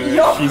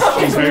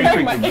 She's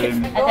very quick to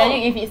blame. I tell you,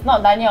 if it's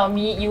not Dania or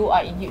me, you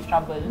are in huge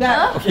trouble.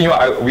 Okay, you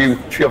know, we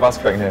three of us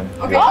cracked then.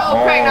 Okay,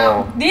 crack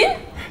now. Did?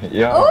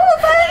 Yeah. Oh,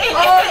 funny!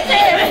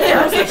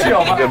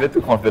 You're a bit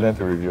too confident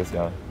to review,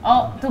 yeah.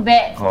 Oh, too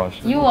bad. Gosh.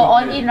 You were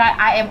all in, right?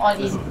 I am all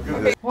in.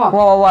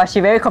 Wow,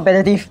 she very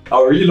competitive. I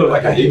would really look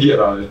like an idiot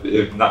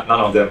if none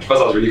of them, because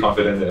I was really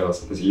confident that it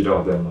was either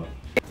of them.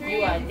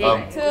 3,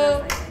 2,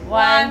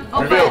 1,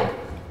 open.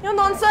 You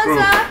nonsense,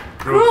 ah!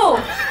 Crew!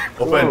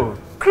 Open.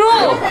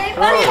 Crew!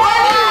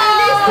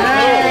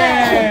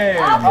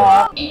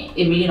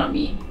 It really not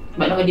me,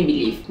 but nobody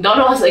believed.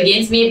 Donovan was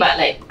against me, but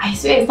like, I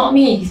swear it's not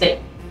me. He's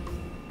like,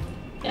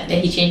 yeah,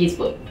 then he changed his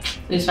vote.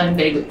 This one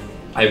very good.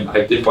 I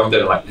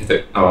pinpointed like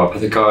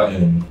Attica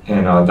and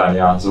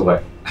Dania, so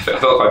like I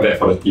felt quite bad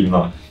for the team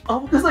now.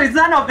 Oh, so it's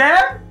none of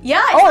them?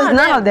 Yeah, it's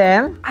none of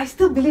them. I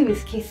still believe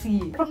it's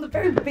Kasey. From the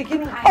very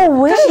beginning,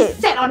 wait. she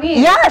sat on it.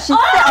 Yeah, she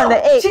sat on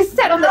the egg. She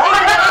sat on the egg.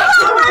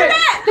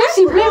 Then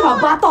she blamed her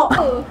buttock.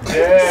 So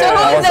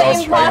who's the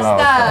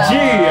imposter? Gee,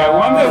 I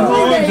wonder who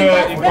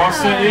the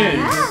imposter is.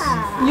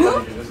 You?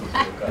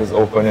 Just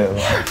open it. You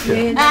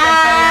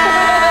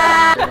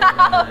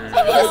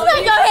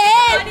smack your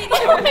head!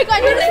 Oh my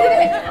god, you did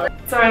it!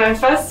 So when I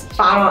first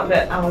found out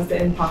that I was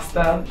the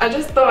imposter, I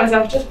just told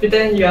myself, just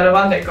pretend you are the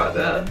one that got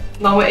the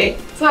normal egg.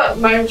 So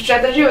my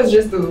strategy was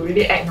just to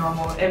really act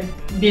normal and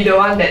be the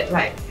one that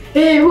like,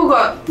 hey, who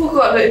got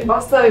the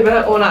imposter? You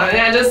better own up. And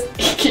then I just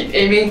keep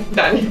aiming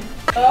Dania.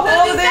 The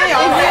whole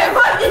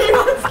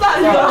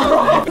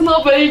day,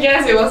 nobody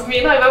guessed it was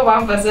me. Not even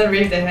one person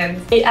raised their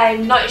hand.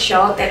 I'm not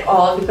shocked at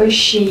all because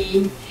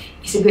she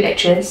is a good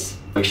actress.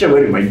 Actually, I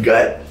went with my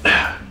gut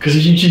because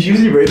she's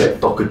usually very like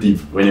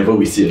talkative whenever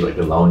we sit in like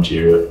the lounge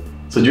area.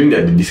 So during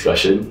that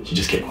discussion, she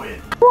just kept quiet.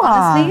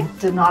 Honestly,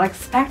 did not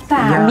expect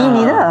that. Yeah. Me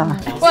neither.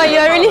 Well,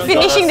 you're really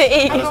finishing the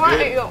egg. I don't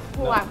want egg yolk.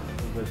 Who won?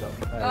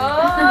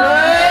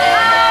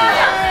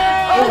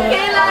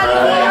 Okay lah.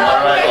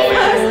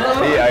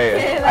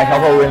 I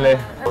help her win leh.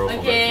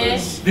 Okay.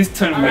 This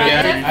turn,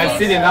 man. I've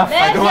seen enough.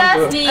 I don't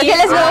want to. Okay,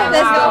 let's go.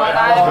 Let's go.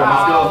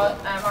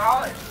 I'm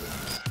out.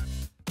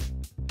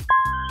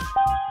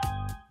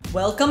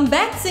 Welcome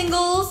back,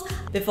 singles!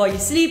 Before you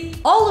sleep,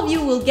 all of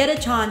you will get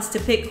a chance to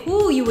pick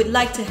who you would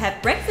like to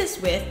have breakfast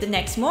with the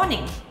next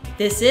morning.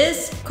 This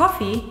is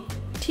coffee,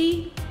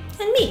 tea,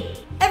 and me.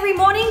 Every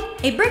morning,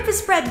 a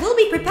breakfast spread will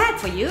be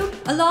prepared for you,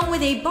 along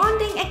with a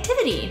bonding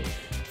activity.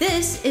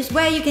 This is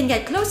where you can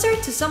get closer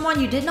to someone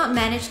you did not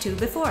manage to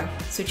before,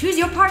 so choose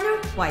your partner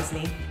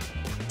wisely.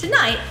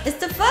 Tonight is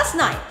the first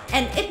night,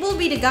 and it will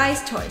be the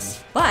guy's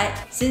choice. But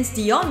since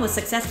Dion was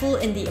successful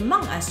in the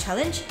Among Us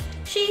challenge,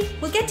 she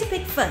will get to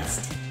pick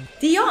first.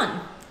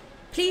 Dion,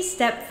 please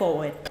step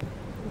forward.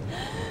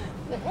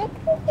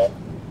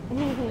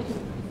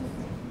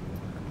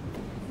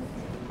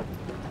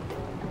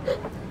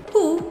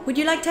 Who would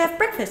you like to have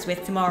breakfast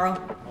with tomorrow?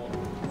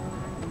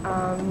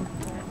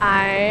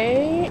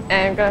 I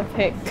am gonna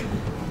pick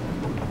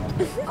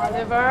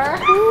Oliver.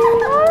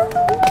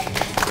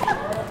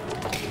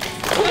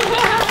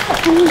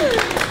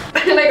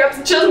 And I got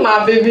to choose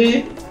my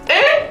baby.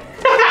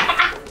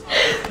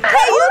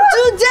 Can you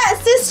do that,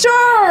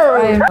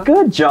 sister?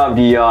 Good job,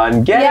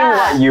 Dion. Getting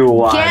what you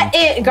want. Get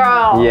it,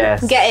 girl.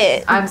 Yes. Get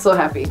it. I'm so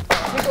happy.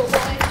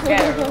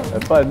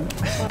 Have fun.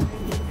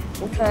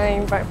 I'm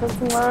trying breakfast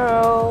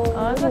tomorrow.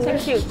 Oh, that's a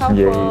cute couple.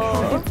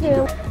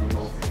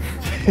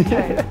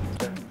 Yay.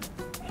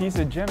 He's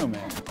a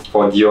gentleman.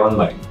 For Dion,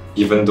 like,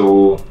 even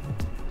though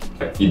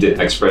like, he did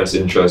express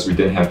interest, we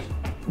didn't have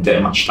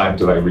that much time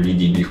to like really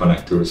deeply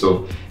connect to,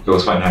 so it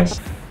was quite nice.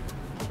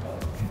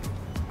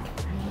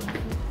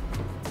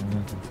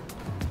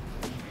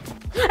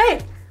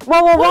 Hey!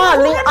 Wow,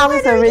 link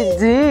arms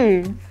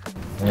already.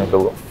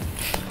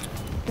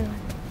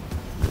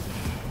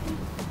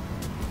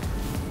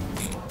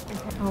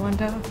 I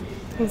wonder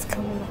who's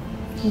coming up.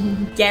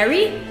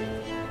 Gary,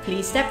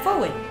 please step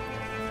forward.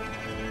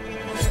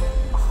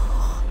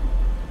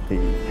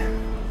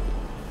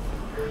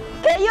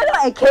 Can you look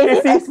at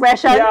Kasey's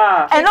expression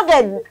and look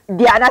at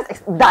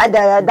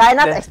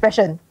Diana's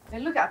expression?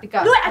 And look at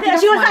Attika. Look at Attika,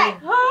 she was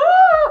like,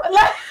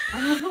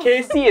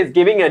 Kasey is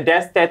giving a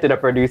death stare to the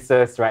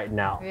producers right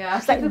now. Yeah,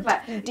 it's like,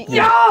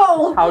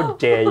 yo! How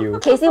dare you?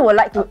 Kasey would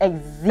like to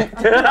exit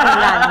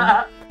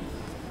Milan.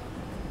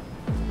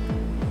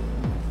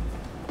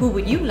 Who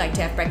would you like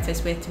to have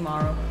breakfast with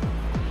tomorrow?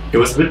 It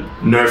was a bit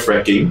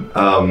nerve-wracking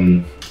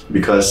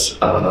because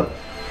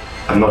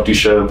I'm not too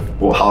sure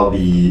how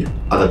the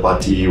other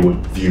party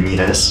would view me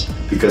as,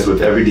 because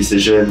with every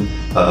decision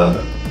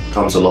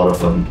comes a lot of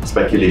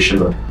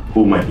speculation on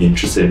who might be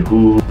interested in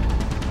who.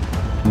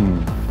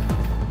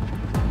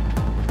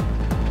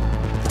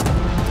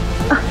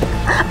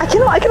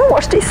 I cannot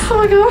watch this. Oh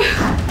my god.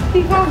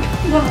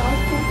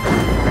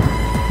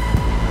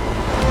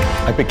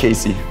 I pick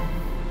Kasey.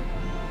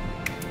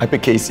 I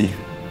pick Kasey.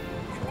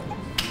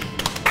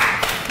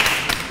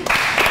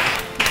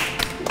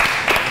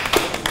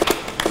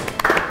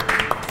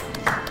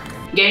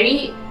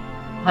 Gary,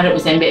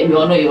 100% bet we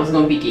all know it was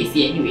going to be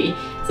Kasey anyway.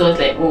 So it's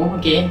like, oh,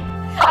 okay.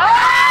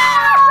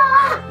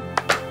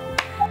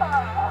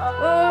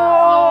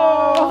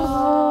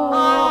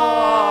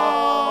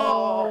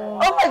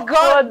 Oh my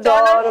god,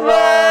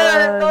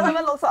 Donovan!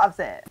 Donovan looks so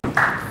upset.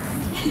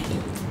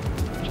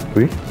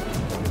 Oui?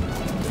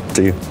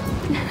 To you.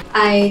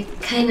 I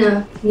kind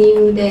of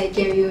knew that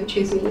Gary would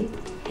choose me,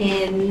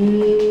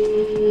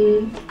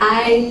 and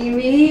I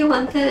really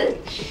wanted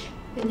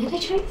another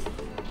choice.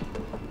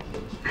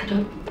 I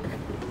don't.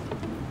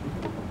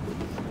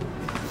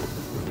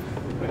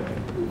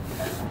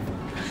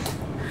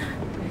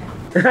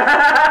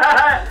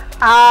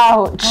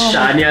 Ouch.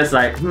 Dania's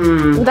like,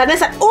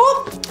 Dania's like,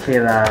 oh! Okay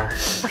lah.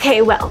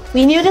 Okay, well,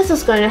 we knew this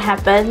was going to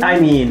happen. I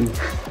mean,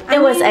 it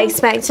was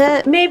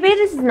expected. Maybe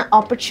this is an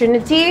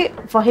opportunity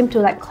for him to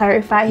like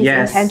clarify his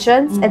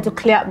intentions and to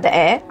clear up the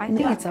air. I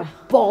think it's a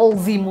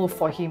ballsy move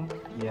for him.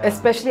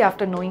 Especially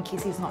after knowing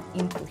Kasey is not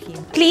into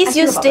him. Please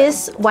use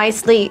this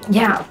wisely,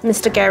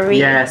 Mr. Gary.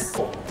 Yes.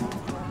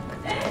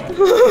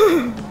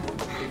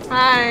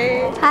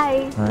 Hi.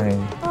 Hi. Hi.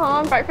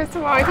 Oh, breakfast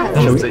tomorrow.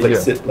 Shall we like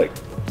sit like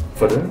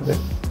further?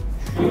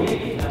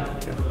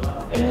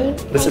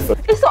 Let's sit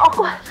further. It's so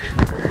awkward.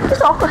 It's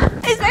so awkward.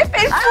 It's very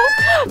painful.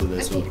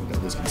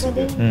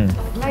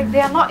 Like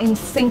they are not in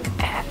sync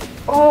at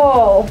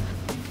all.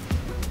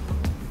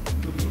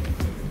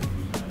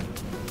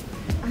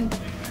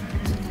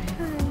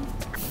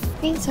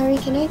 Hey, sorry,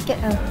 can I get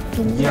a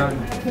pizza? Yeah.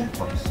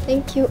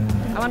 Thank you.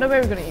 I wonder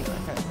where we're gonna eat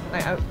breakfast.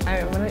 Like,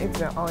 I wonder if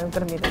we're all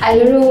gonna meet. I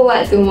don't know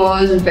what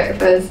tomorrow's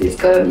breakfast is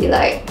gonna be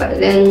like, but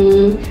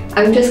then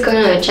I'm just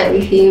gonna chat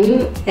with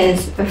him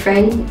as a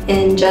friend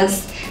and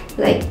just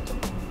like,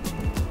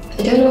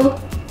 I don't know,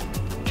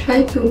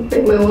 try to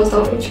break my walls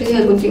out. Actually,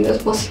 I don't think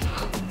that's possible.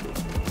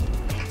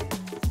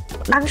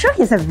 I'm sure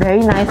he's a very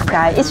nice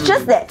guy. It's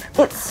just that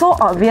it's so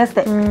obvious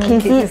that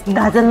Kasey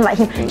doesn't like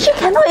him. She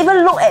cannot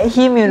even look at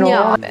him, you know.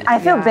 Yeah. I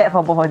feel bad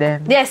for both of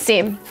them. Yeah,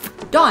 same.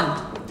 Dawn,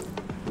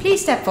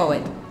 please step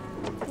forward.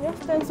 You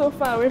stand so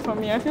far away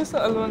from me. I feel so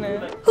alone.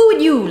 Who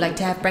would you like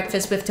to have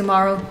breakfast with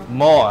tomorrow?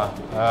 More.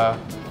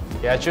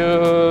 Yeah, I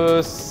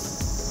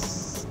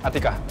choose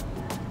Attika.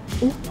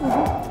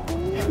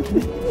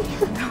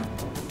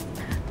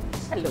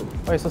 Hello.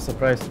 Why are you so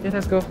surprised? Yeah,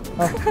 let's go.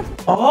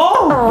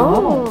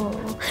 Oh.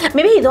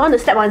 Maybe he don't want to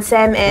step on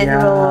Sam and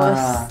Rose.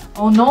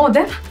 Oh no,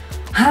 then,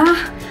 huh?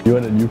 You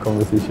want a new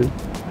conversation?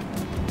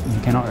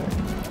 You cannot, right?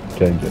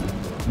 Can.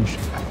 You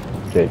should.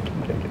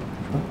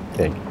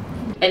 Can.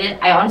 And then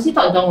I honestly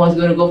thought Dom was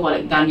going to go for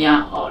like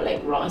Dania or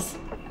like Ross.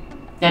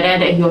 And then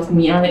that he was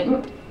me, and I was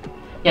like,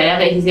 Yeah, then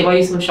after that he said, why are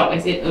you so shocked? I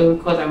said, oh,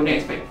 because I wouldn't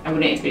expect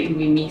it to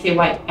be me. He said,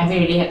 why? I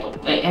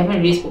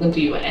haven't really spoken to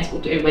you, and I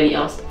spoke to everybody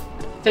else.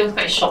 So I was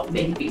quite shocked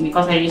that he picked me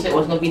because I really thought it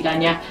was going to be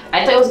Dania.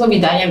 I thought it was going to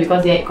be Dania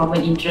because they had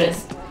common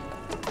interests.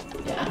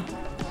 Yeah.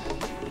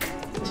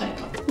 That's what I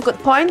thought. Good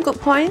point, good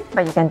point.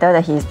 But you can tell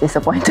that he's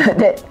disappointed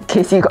that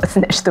Kasey got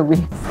snatched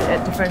away.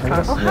 At different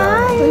class. Oh,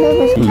 hi!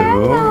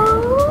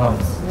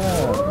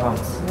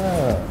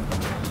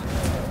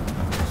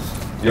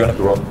 You want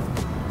to roll?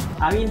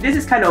 I mean, this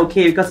is kind of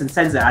okay because in the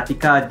sense that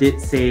Atika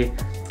did say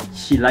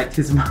she liked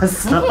his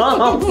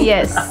muscles.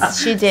 Yes,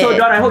 she did. So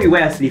Don, I hope you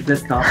wear a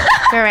sleeveless top.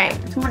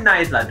 Correct. Too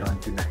nice lah, Don,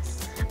 too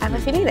nice. I have a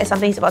feeling that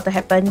something is about to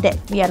happen that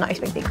we are not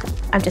expecting.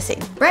 I'm just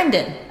saying.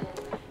 Brandon,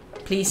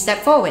 please step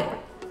forward.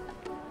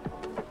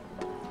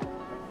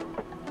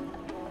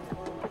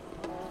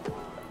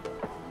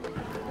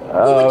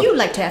 Who would you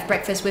like to have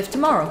breakfast with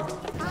tomorrow?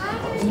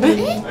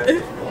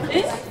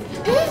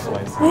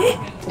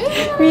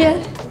 Ria,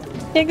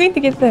 you're going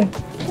together.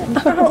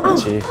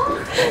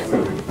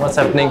 What's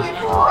happening?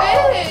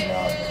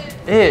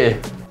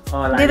 Hey!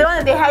 They're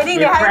hiding.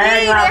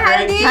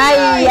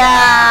 Hiya!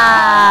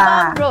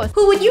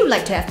 Who would you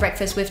like to have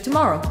breakfast with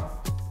tomorrow?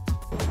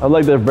 I'd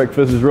like to have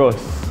breakfast with Rose.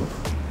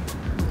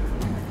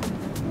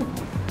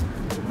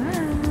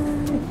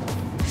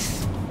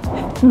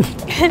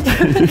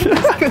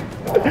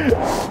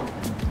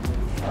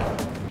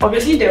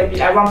 Obviously there will be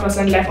like one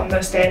person left on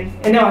the stand,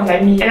 and that was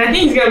like me. And I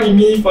think it's gonna be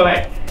me for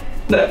like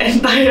the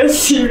entire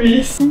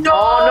series. No,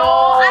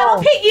 I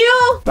will pick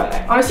you. But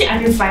like, honestly, I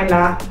feel fine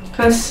lah,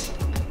 cause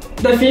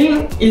the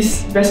feeling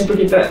is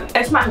reciprocated.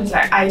 As much as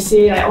like I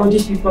say like, oh,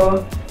 these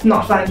people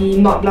not funny,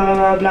 not blah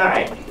blah blah,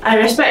 right? I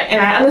respect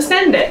and I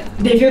understand that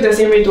they feel the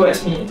same way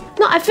towards me.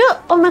 No, I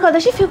feel, oh my god,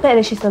 does she feel bad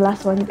that she's the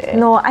last one there?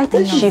 No, I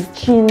think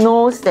she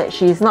knows that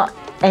she's not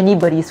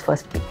anybody's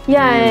first pick.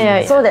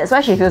 Yeah. So that's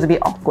why she feels a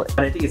bit awkward.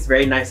 But I think it's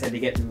very nice that they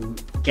get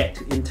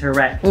to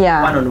interact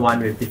one-on-one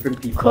with different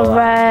people.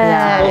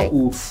 Correct.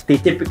 People who they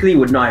typically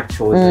would not have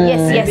chosen.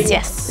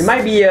 Yes. It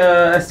might be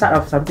a start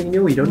of something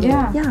new, we don't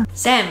know. Yeah.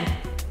 Sam,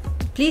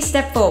 please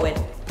step forward.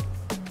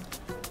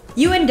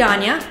 You and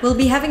Dania will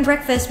be having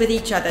breakfast with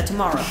each other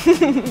tomorrow.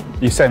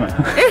 You Sam.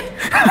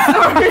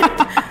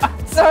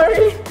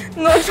 Sorry,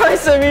 no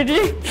choice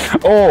already.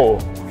 Oh,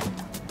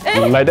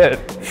 like that.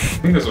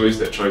 I think there's always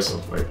that choice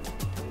of like,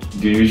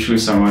 do you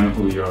choose someone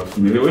who you're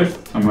familiar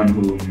with, someone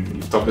whom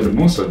you've talked to the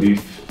most, or do you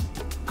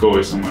go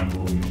with someone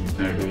whom you've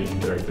never really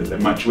interacted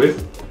that much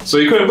with? So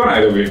you could have gone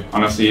either way,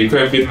 honestly. You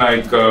could have been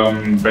like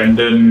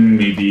Brendan,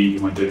 maybe he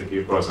wanted to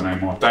give Ross and I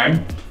more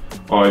time,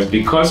 or it's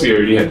because we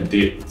already had a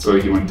date, so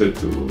he wanted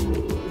to,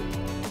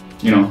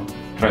 you know,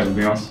 try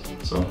something else.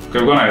 So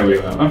could have gone either way.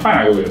 I'm fine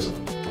either way also.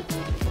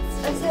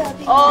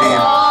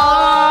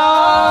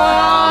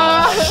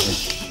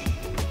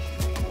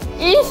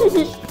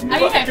 Are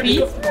you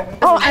happy?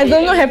 Oh, I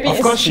don't know happy.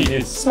 Of course she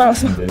is.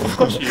 Smells. Of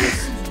course she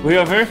is. We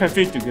are very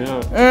happy together.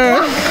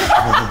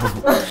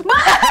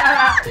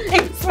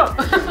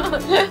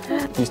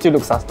 You still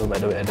look sus though, by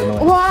the way. I don't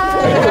know.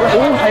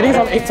 Why? Hiding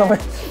some egg somewhere.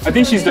 I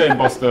think she's the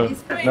imposter.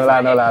 No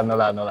lah.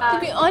 To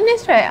be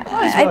honest, right,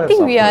 I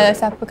think we are a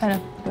supper kind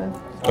of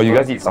people. Oh, you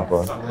guys eat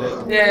supper?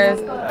 Yes.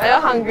 Are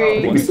you hungry?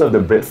 I think we still have the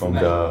bread from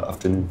the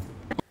afternoon.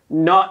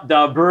 Not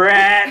the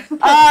bread!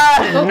 Not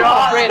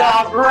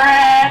the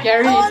bread!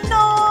 Gary. Oh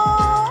no!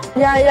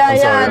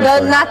 Yeah.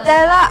 The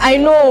Nutella, I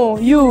know.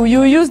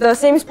 You use the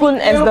same spoon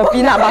as the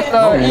peanut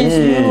butter. It's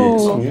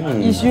you.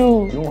 It's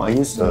you. No, I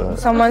use the...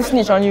 Someone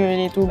snitched on you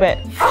really, too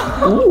bad.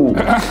 Ooh.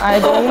 I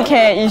don't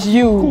care, it's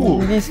you.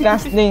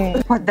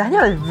 Disgusting. But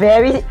Dania was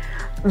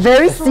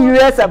very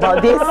serious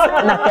about this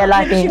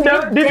Nutella thing.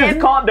 This is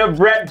called the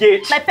bread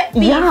gauge. My pet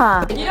peeve.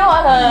 Yeah. You know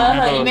what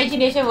her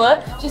imagination was?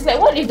 She's like,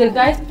 what if the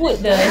guys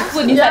put the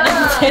spoon inside the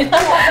Nutella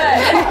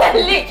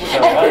and lick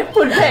and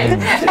put back?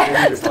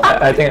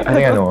 I think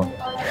I know.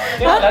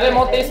 Like that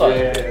more taste what?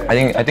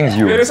 I think it's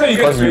you. Yeah, that's how you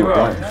get Because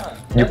flavor.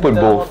 you put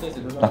both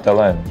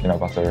Nutella and peanut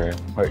butter.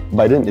 Right,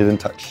 but I didn't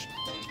touch.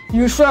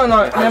 You sure or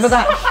not? Never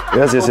touch.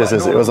 Yes.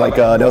 It was like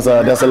there's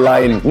a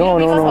line. No.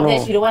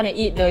 She don't want to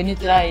eat the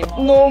Nutella anymore.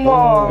 No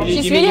more.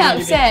 She's really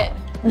upset.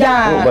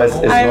 Yeah. No, but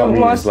it's I not me,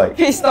 was it's like...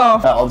 pissed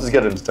off. I'll just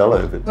get a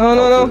Nutella if it...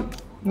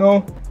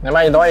 No. Never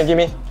mind, you don't want to give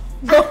me.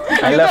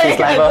 I love his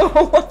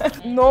saliva.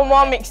 No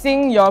more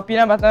mixing your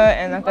peanut butter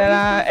and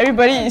Nutella.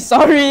 Everybody is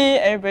sorry.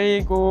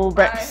 Everybody go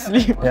back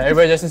sleep. Yeah,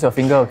 everybody just use your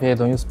finger, okay?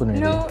 Don't use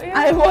spoon already.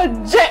 I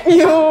will jet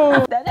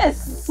you. That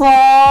is so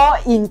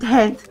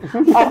intent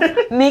of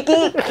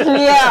making it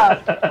clear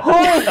who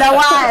is the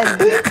one.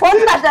 Who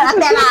touched the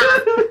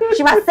Nutella?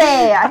 She must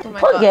say.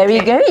 Poor Gary.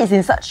 Gary is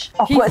in such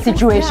awkward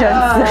situations.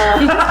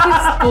 He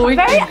keeps going.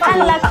 Very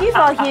unlucky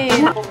for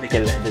him. We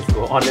can let this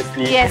go,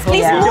 honestly. Yes,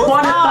 please You move don't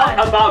want to on.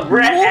 talk about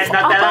bread and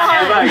Nutella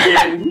ever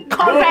again.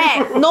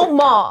 Correct. No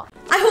more.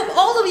 I hope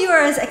all of you are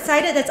as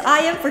excited as I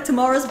am for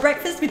tomorrow's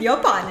breakfast with your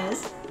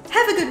partners.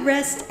 Have a good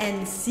rest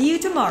and see you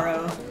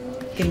tomorrow.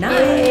 Good night.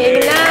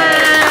 Good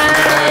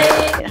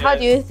night. How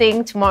do you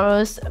think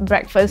tomorrow's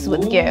breakfast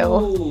would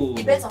go?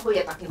 Depends on who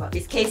you're talking about.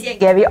 It's Kasey and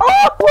Gary.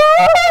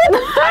 Awkward!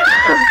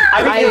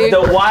 I think it's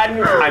the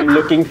one I'm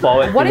looking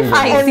forward to. What if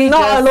I am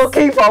not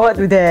looking forward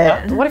to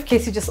that. What if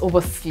Kasey just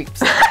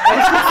oversleeps?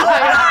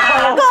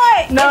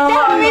 No,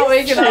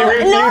 She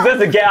refuses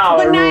to get out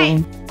of the room.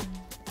 night.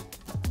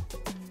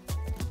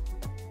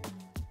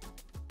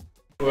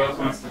 Who else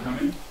wants to come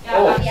in?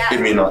 It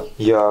may not.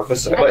 Yeah,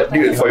 because But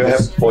dude, for your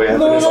happiness, I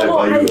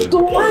buy you.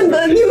 don't want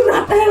the new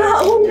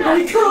Nutella. Oh my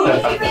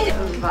god.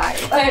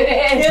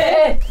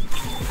 Hey.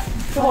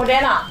 Hold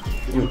on.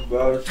 Hey,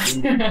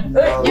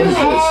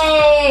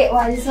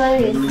 what this one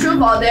is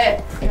truth or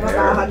dare?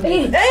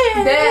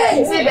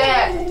 Dare, say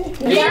dare.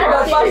 Give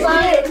the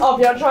person of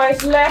your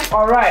choice left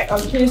or right a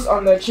kiss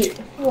on the cheek.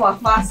 Wow,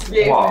 fast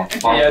game. Wow.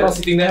 Yeah, not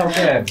sitting there,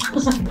 okay.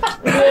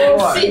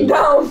 Sit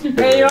down.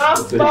 Hey, you are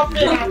stop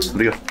it.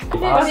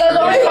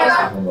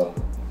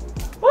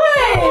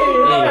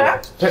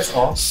 Wait. That's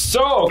all.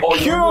 So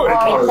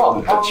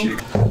cute!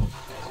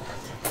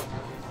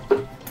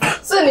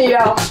 是你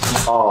的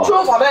Oh.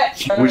 truth or dare?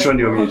 Which one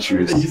do you want me to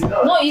choose?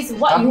 No, it's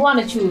what you want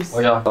to choose. Oh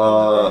yeah.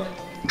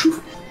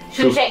 Truth.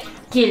 Shoot, shake,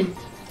 kill.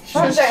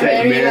 Shoot, shake,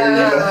 marry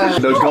lah.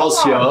 The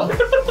girls here.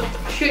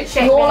 Shoot,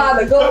 shake, No lah,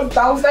 the girl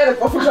downstairs the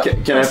coffee shop.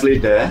 Can I play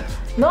there?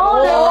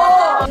 No,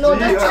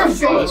 that's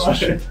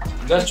true.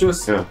 Just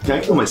choose. Yeah. Can I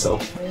kill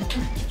myself?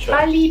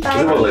 Bali,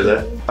 Does it work like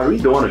that? I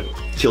really don't want to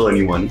kill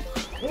anyone.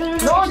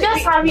 No,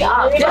 just hurry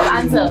up. Just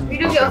answer.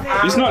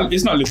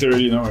 It's not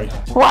literally, don't worry.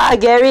 Wow,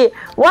 Gary,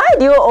 why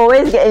do you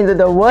always get into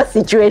the worst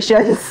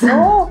situations?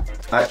 No.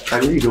 I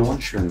really don't want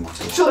to shoot anyone.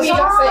 Should we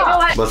just say?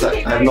 But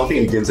I have nothing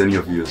against any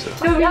of you. So.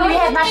 No, we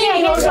have nothing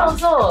against you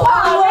also.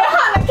 Wow, very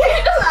hard. Can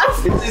you just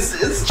ask?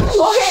 It's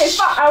Okay,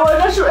 fuck. I will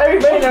just shoot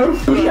everybody in the room.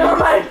 Never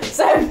mind.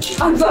 Sam,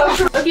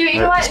 answer. Okay,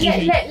 you know what?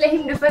 Let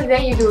him do first,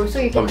 then you do. So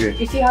you can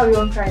you see how you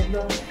won't try.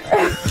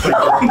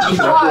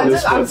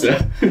 Just answer.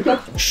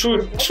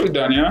 Shoot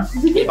Dania.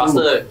 Hey,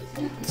 bastard.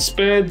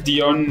 Spare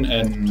Dion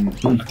and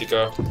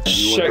Atika.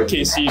 Shaq,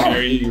 Kasey,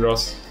 Mary,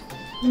 Ross.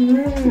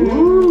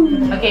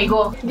 Okay,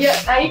 go. Yeah,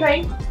 are you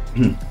trying?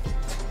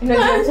 No.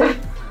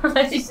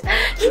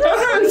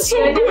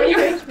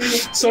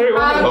 Sorry,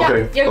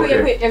 Okay. You're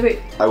good.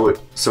 I would.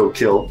 So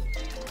kill.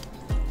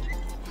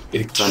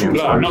 Shoot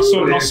lah, not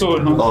so.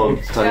 Oh,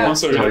 Tania,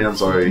 I'm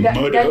sorry.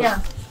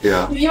 Dania.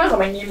 Yeah. You even got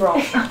my name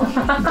wrong.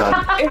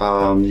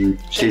 Done.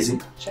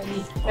 Kasey.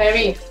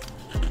 Mary.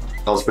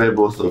 I'll spare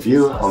both of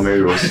you. I'll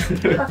marry Rose.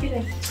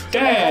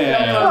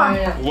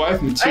 Damn!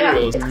 Wife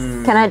materials.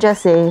 Can I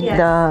just say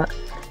the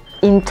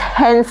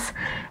intense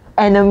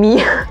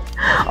enemy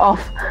of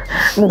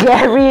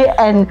Gary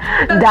and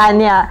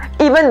Dania.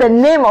 Even the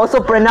name also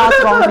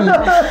pronounced wrongly.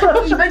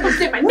 Even you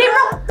said my name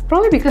wrong.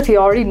 Probably because he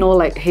already know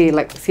like, hey,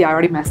 like, see, I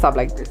already messed up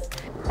like this.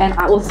 And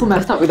I also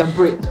messed up with a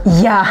break.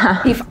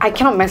 Yeah. If I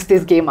cannot mess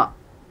this game up,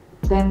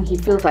 then he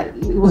feels like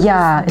it was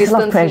it's a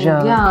lot of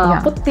pressure. Yeah.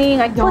 Poor thing,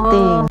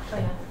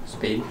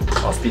 Spin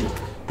or spin.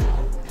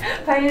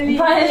 Finally.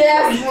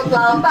 Yes,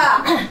 老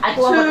大。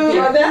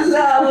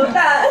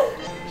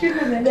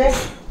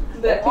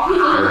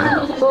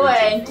Go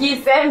and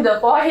kiss Sam the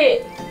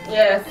forehead.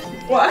 Yes.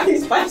 Why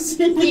is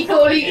spicy?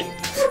 Equally.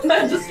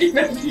 I just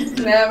imagine.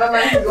 Never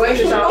mind, he's going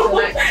to shower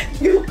tonight.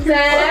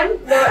 Sam,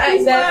 don't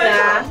act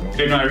that now.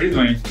 Okay, no, I really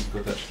don't go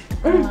touch.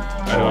 I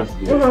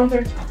don't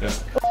want. Yeah.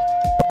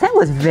 Sam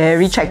was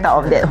very checked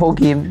out of that whole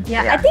game.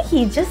 Yeah, I think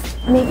he just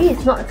maybe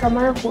it's not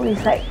someone who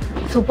is like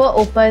super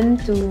open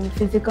to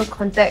physical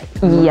contact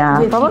with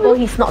people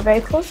he's not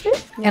very close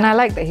with. And I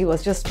like that he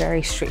was just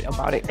very straight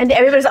about it. And then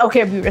everybody's like,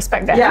 okay, we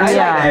respect that. Yeah, I like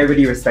that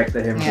everybody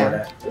respected him for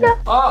that. Yeah.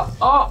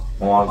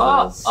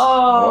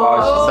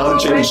 Doesn't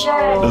change.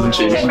 Doesn't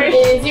change.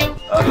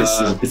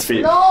 It's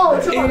fate. No,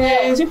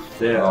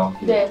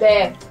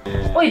 There.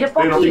 Oh, the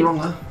pocky. Nothing wrong,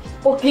 huh?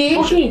 Okay.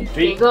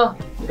 Okay, go.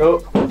 Go.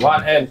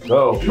 One and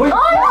go.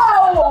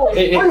 Oh!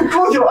 Hey. Why you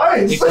close your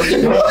eyes? Go.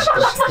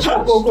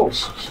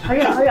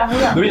 Hurry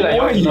up. Do it like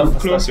Why you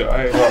close your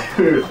eyes?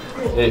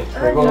 Hey,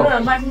 go.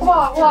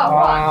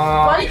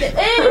 Wow.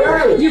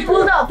 Hey, you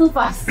pulled out too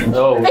fast.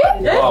 No.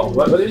 Wow.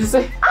 What did you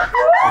say?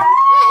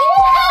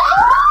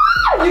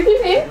 You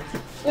kiss him?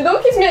 You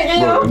don't kiss me again,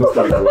 you know?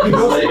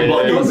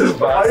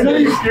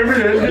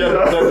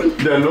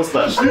 There are no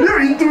slash. You never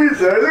into it,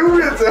 sir.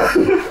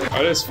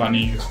 Oh, that's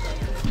funny.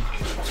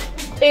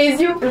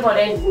 Is you?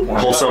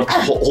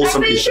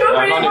 Wholesome issue.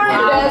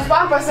 There's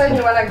one person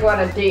you wanna go on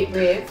a date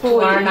with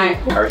tomorrow night.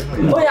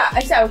 Oh yeah,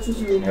 actually I will choose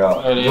you.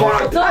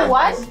 So,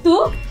 1,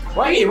 2?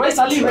 Why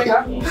suddenly back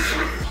up?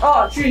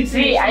 Oh,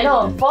 3. I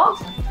know. 4?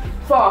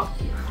 4.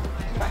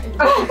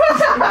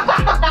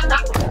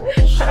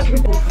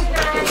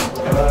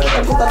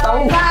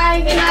 Bye,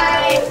 good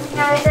night.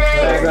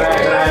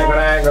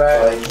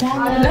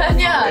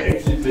 Dania.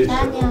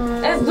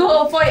 Let's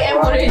go, 4 AM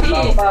already.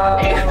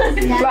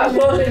 Club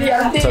close already,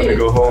 auntie. Time to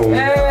go home.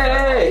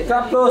 Hey,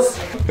 come close.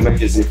 Good night,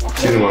 Kasey.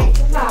 See you tomorrow.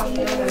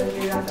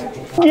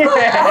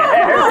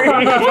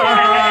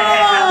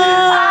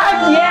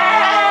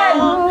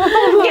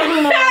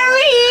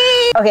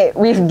 Okay,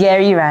 with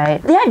Gary, right?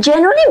 They are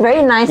generally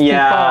very nice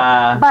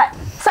people, but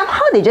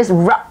somehow they just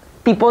rub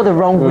people the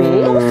wrong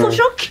way.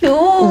 So cute.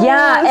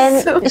 Yeah, and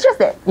it's just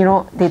that, you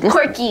know, they just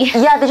quirky.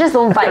 Yeah, they just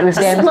don't vibe with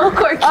them. So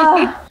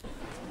quirky.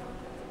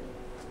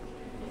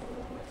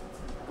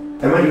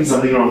 Am I doing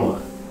something wrong? Or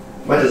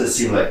why does it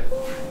seem like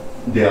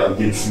they are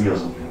against me or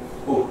something?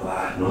 Oh,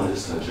 no,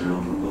 just a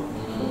general number.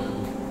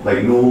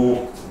 Like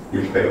no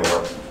impact or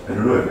what. I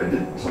don't know if I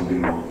did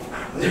something wrong.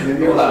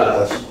 Maybe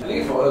I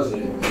think for us, I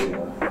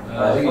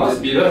think it's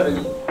below.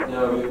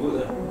 Yeah, we're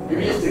good.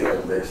 Maybe just take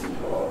like the backseat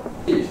for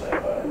it's like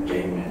a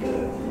gang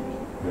mentality.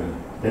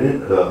 Yeah. And then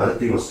the other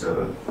thing was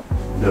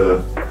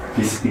the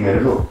visiting, I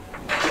don't know.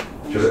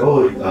 She was like, oh,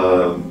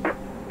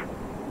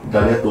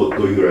 Dania told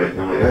you, right?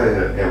 And I'm like,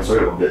 yeah, I'm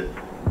sorry about that.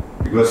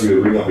 Because you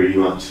were going up pretty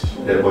much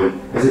at that point.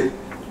 I said,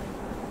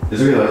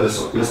 it's okay, let's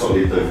talk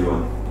later if you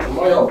want.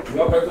 Tomorrow, you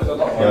want breakfast or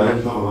not? Yeah,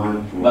 let's talk about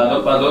it. But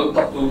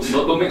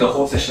don't make the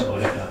whole session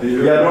about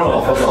it. Yeah, no,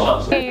 of course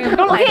not. Okay,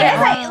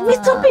 it's like we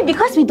stop it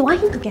because we don't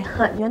want him to get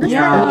hurt, you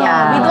understand?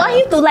 Yeah. We don't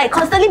want him to like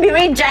constantly be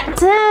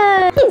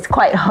rejected. He's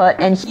quite hurt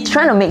and he's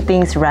trying to make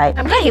things right.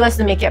 I'm glad he wants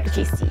to make it up to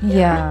Kasey.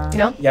 Yeah. You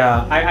know?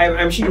 Yeah, I'm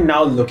actually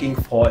now looking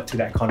forward to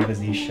that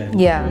conversation.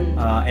 Yeah.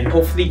 And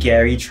hopefully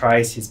Gary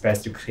tries his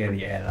best to clear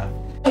the air.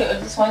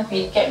 This one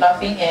we kept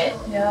laughing at.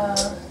 Yeah.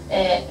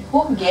 At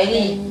who?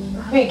 Gary.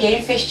 Wait,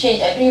 Gary face change.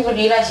 I don't even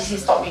realize he said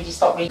stop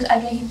already. I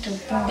want him to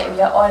think that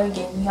we are all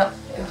ganging up.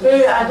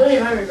 Wait, I don't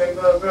even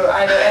remember, bro.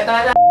 I the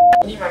entire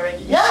need my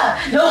medication. Yeah,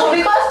 no,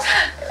 because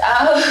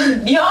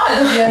Dion,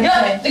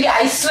 okay,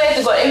 I swear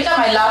to God, every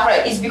time I laugh,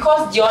 right, it's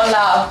because Dion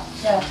laugh.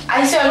 Yeah.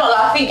 I swear I'm not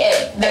laughing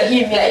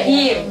at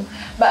him.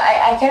 But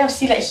I kind of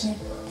see like he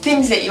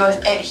thinks that it was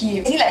at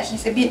him. I see like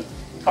he's a bit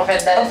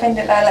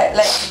offended like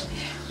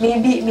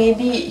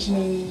maybe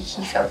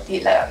he felt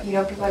it like, you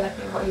know, people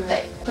laughing about him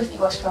like because it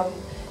was from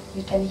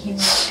you telling him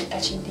the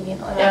touching thing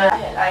and all that.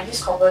 Yeah, like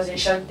this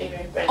conversation thing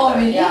with Brenda. Oh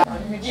really? Yeah,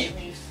 we did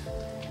with.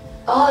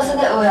 Oh, so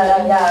that was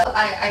yeah.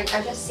 I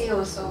just say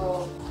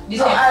also.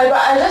 But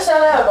I just tell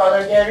her about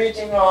the Gary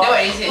thing. Then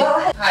what is it?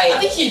 I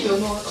think he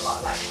don't know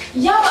about like.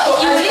 Yeah, but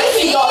I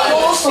think he got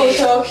no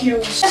social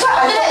cues. That's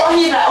why I told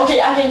him like, okay,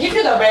 I can give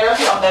you the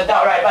benefit of the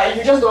doubt, right? But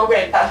you just don't go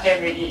and touch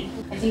them really.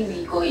 I think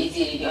we go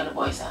easy already on the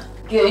boys.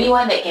 The only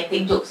one that can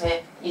take jokes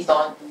is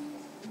Don.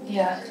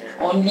 Yeah.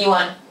 Only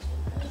one.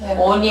 Yeah.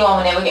 Only one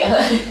will never get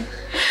hurt.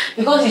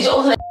 Because his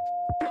jokes like.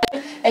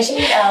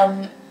 Actually,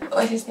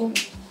 what's his name?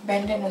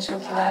 Brandon also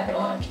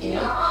okay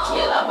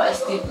lah, but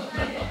still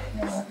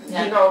He's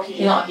not okay.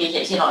 He's not okay, he's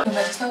actually not.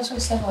 But just now also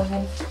Sam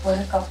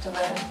wasn't comfortable.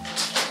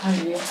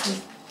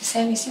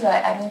 Sam, you see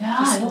like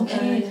I don't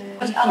care.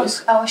 I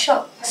was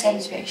shocked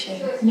Sam's reaction.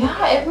 Yeah,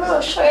 everyone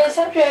was shocked at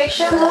Sam's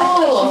reaction.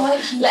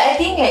 Like I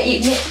think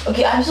it made,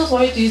 okay, I'm so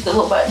sorry to use the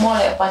word, but more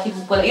like a party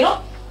pooper, like, you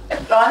know?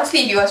 Honestly,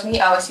 if it was me,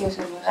 I would say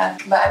also lah.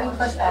 But I mean,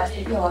 because I was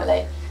thinking about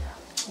like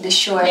the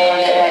show and all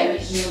that,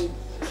 like he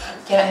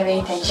cannot have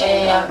any tension.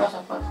 Yeah,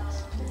 of course.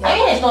 I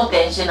mean, there's no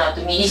tension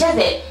to me. It's just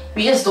that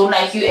we just don't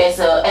like you as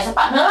a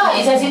partner lah.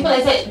 It's as simple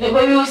as that.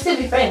 But we will still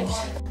be friends.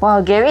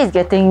 Wow, Gary is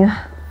getting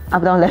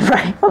up, down, left,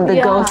 right from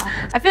the girls.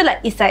 I feel like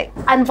it's like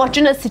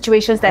unfortunate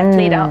situations that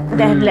played out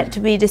that have led to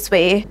be this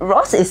way.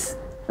 Ross is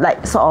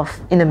like sort of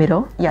in the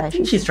middle. Yeah, I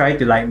think she's trying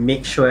to like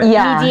make sure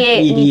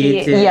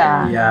mediate it.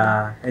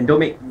 Yeah. And don't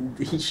make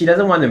she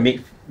doesn't want to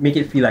make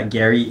it feel like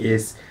Gary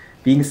is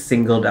being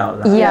singled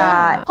out.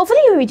 Yeah.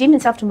 Hopefully he'll redeem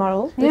himself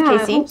tomorrow with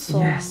Kasey. I hope so.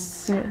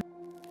 Yes. Yeah.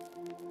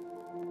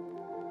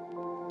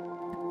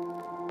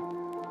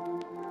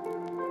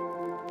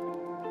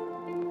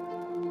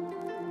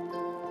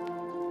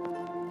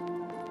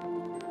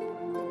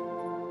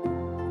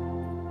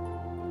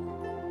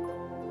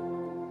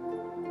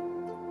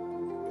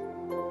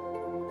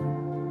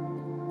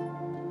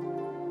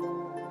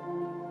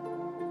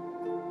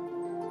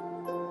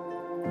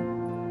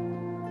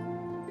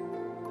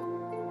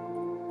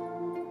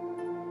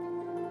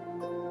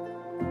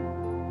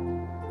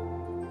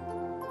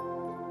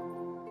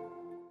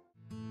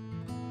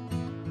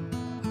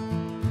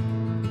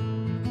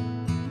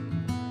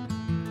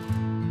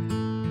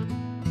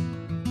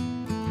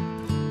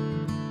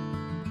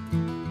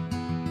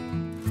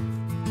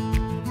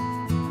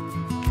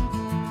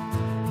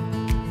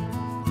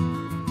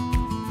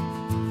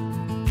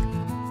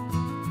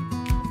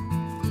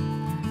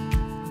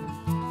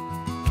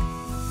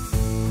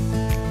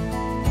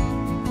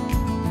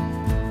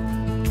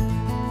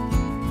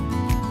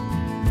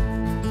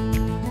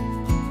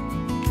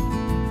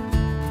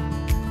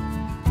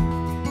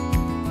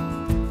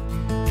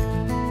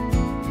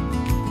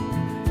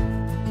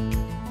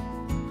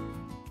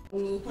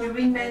 We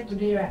win man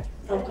today, right?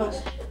 Of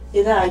course.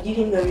 Later I give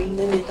him the ring,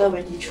 then later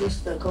when he choose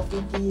the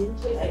coffee tea,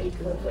 I give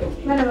him the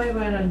ring. When am I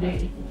going on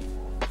date?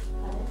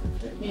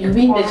 You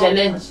win the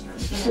challenge.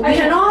 I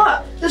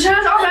cannot! The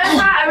challenge all very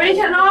hard, I really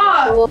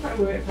cannot! I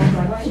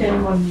don't hear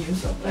more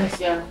news of this.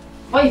 Yeah.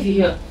 What if you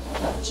hear?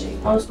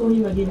 I'll scold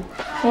him again.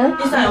 Huh?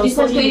 This time I'll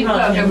scold him in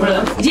front of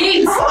camera.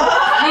 Jinx!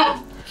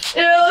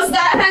 You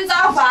start hands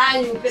off,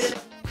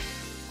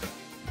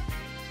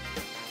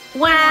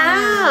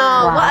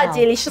 Wow, what a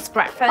delicious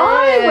breakfast.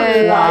 I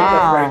would like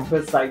a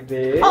breakfast like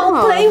this.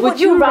 Oh, play would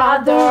you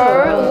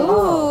rather?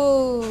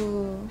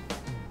 Ooh.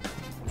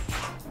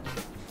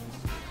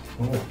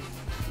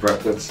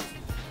 Breakfast.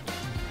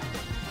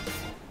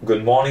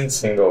 Good morning,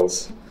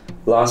 singles.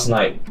 Last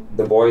night,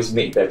 the boys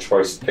made their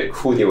choice to pick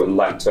who they would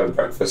like to have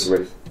breakfast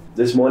with.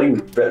 This morning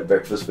we prepared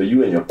breakfast for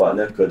you and your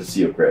partner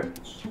courtesy of Grab.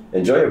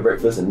 Enjoy your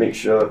breakfast and make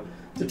sure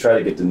to try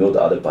to get to know the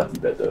other party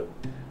better.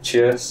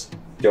 Cheers,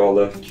 your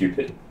love,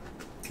 Cupid.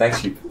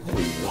 Thanks, Cupid.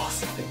 We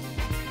lost, I think.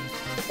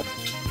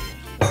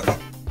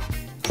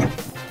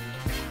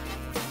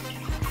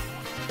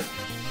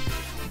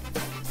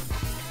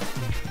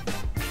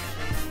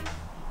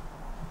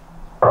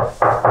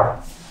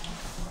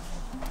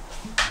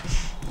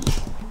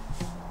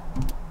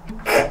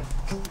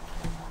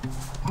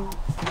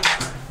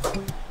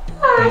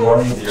 Good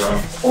morning,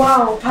 dear.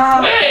 Wow,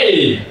 Pop.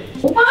 Hey!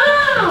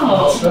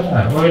 Wow!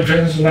 Why are you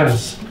dressing so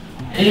nice?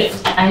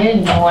 I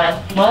didn't know what.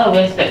 I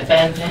always like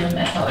bands and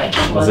I thought like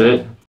Was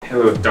it?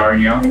 Hello,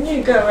 Dania. I knew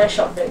you gotta wear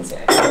short pants.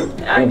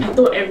 I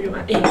told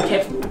everyone, hey,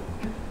 careful.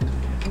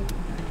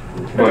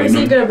 Why Is he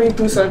not? gonna bring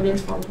 2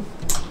 servings for me?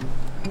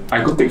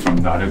 I could take from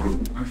the other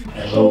group.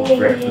 Hello,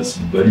 breakfast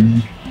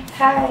buddy.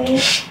 Hi,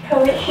 how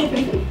are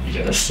you? You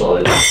got a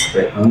solid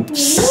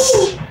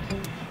breakfast.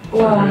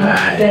 Wow,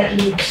 that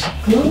looks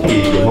good.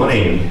 Good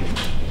morning.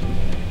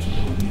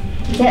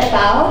 Is that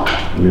bao?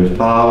 We have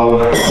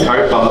bao,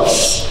 curry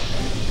puffs,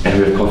 and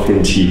we have coffee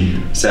and tea.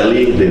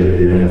 Sadly, they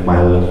didn't have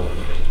Milo.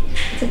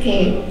 It's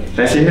okay.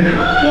 Can I sit here?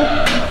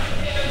 Yeah.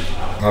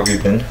 How have you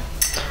been?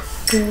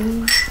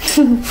 Good.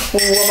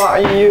 What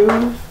about you?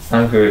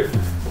 I'm good.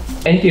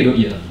 Anything you don't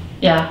eat?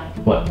 Yeah,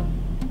 What?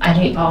 I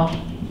don't eat bao.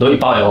 Don't eat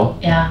bao at all?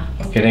 Yeah.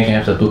 Okay, then you can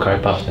have the 2 curry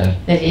puffs then.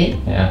 That's it?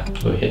 Yeah,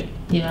 go ahead.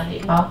 You want to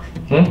eat bao?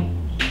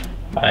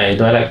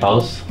 Do I like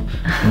baos?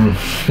 I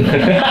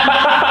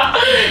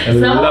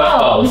No. love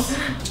baos.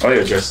 Oh,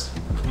 you're just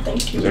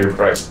Thank you. very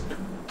bright.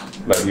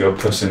 Like your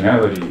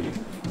personality.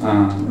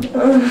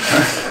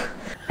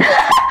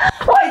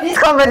 What is this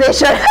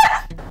conversation?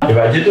 If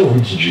I didn't know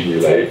which drink you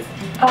like,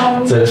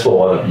 so let's put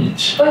one of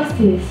each. What's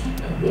this?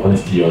 One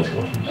is tea, one is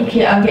coffee.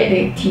 Okay, I'll get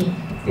the tea.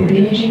 Do you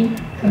drink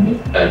coffee?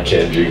 I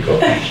can't drink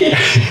coffee.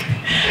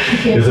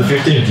 Okay. There's a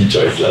 50-50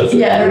 choice, so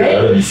Yeah, right?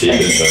 I'll be safe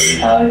and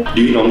sorry.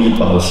 Do you normally eat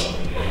baos?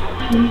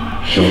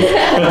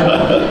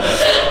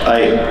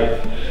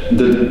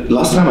 The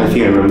last time I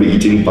think I remember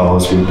eating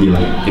baos would be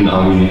like in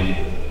army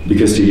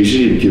because they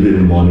usually give it in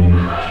the morning.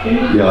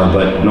 Yeah,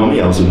 but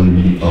normally I also don't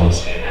really eat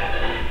baos.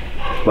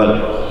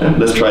 But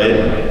let's try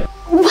it.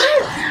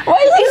 What? Why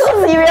is he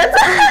so serious?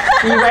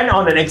 He went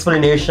on an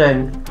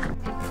explanation.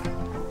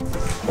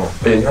 Oh,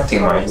 there's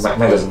nothing right.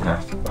 Mine doesn't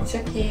have. It's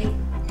okay.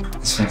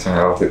 It's fine,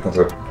 I'll take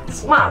it.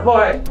 Smart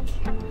boy.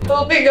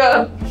 Go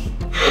bigger.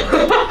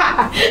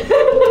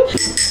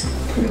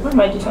 Why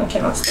my this one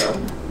cannot stir?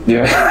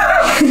 Yeah.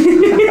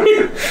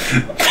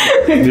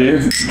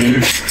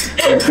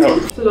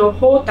 So the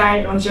whole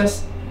time I was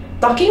just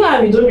talking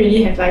like we don't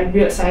really have like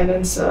weird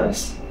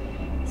silences.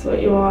 So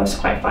it was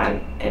quite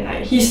fun and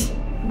like he's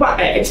what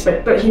I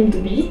expected him to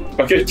be.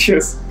 Okay,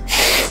 cheers.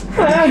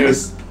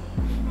 Cheers.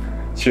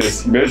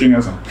 Cheers. You better drink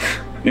us.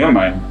 You don't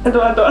mind? I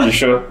don't. You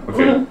sure?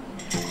 Okay.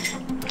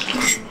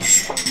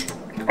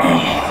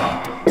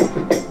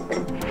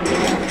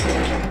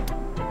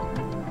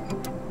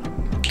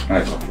 I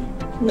like coffee.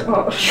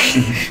 No.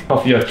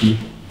 Coffee or tea?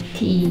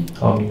 Tea.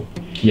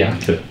 Tea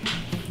after.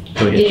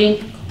 Go Do you ahead.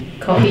 drink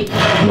coffee?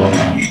 No.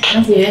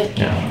 Not serious?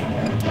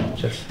 Yeah.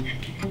 Just.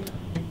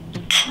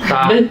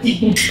 Don't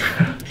think.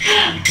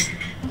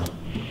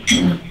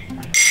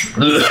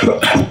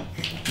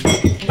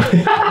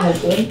 I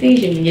don't think you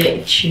should be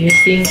like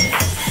choosing.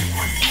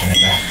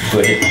 Go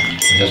ahead.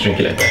 Just drink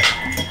it like that.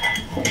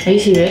 Are you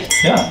serious?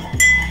 Yeah.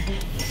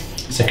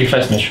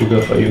 Sacrifice my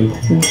sugar for you.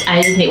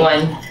 I just need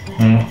one.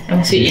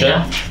 I'm sweet You sure?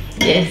 enough.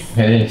 Yes.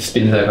 Okay,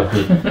 spit inside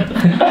coffee.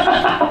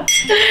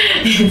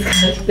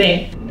 Disgusting.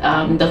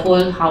 The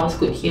whole house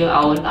could hear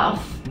our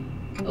laugh.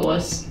 It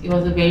was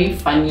a very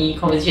funny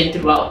conversation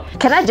throughout.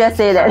 Can I just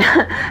say that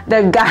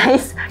the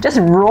guys just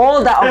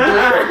rolled out of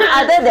it,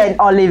 other than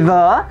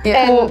Oliver,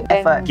 who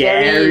effort.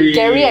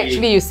 Gary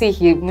actually, you see,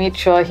 he made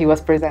sure he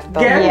was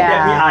presentable. Gary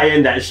definitely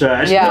ironed that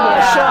shirt.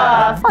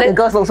 Yeah. Sure. The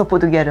girls also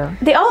put together.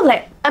 They all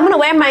like, I'm gonna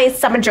wear my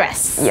summer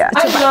dress. Yeah.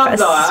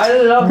 I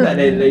love that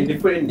they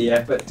put in the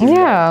effort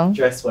to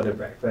dress for the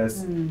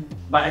breakfast.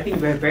 But I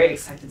think we're very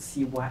excited to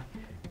see what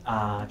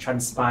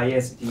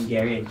transpires between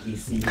Gary and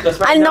Kasey. Because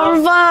right I'm now,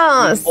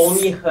 nervous. we've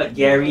only heard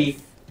Gary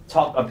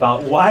talk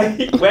about when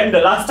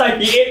the last time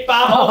he ate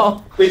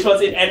bao, which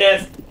was in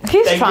NS.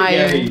 He's Thank fine. you,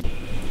 Gary.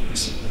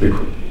 Very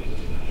cool.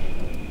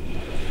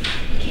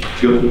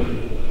 Good.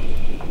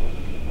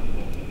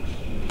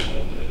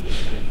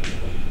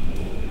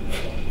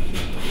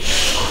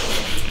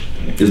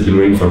 It's been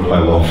raining for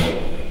quite a while.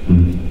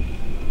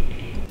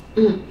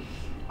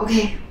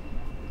 Okay.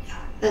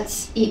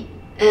 Let's eat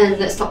and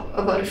let's talk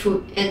about the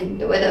food and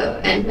the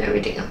weather and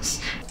everything else.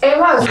 Hey,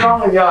 what's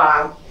wrong with you?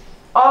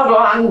 All the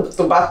want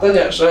to button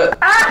your shirt.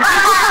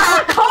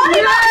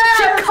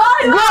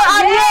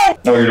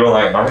 No, you don't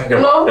like mine?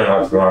 No.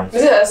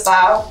 Is it a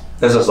style?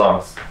 This is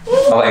long.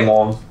 I like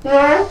more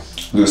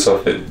looser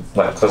fit.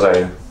 Like, cause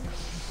I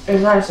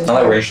It's nice.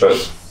 like wearing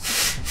shirts.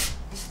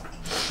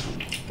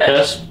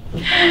 Yes.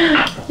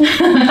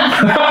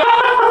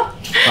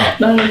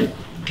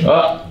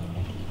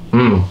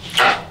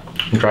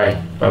 Dry.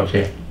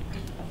 Okay.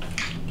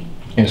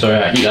 I'm sorry,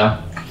 I eat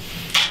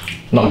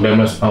not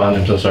glamorous. Oh,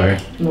 I'm so sorry.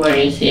 What are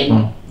you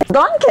saying?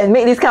 Don can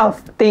make this kind of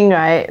thing,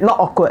 right? Not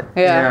awkward.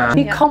 Yeah.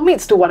 He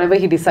commits to whatever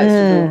he decides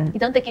to do. You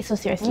don't take it so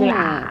seriously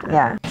lah.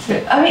 Yeah.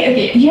 I mean,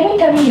 okay, you haven't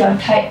told me your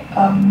type,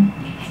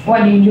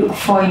 what do you look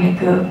for in a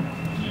girl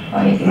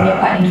or in your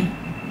partner?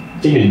 I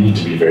think they need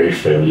to be very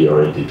family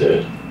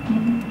oriented,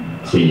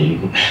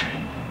 clean,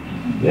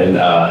 then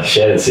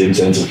share the same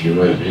sense of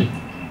humor as me.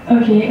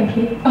 Okay.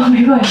 Oh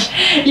my gosh.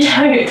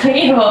 Yeah, you're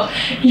talking about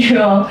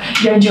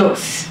your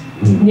jokes.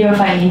 You were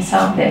funny,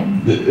 some of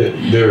them.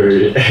 Don't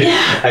worry.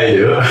 I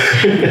do.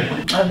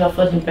 What's your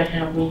first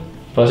impression of me?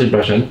 First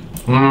impression?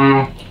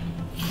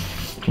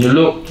 You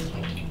look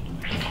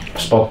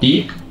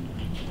sporty.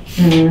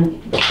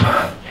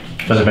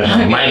 First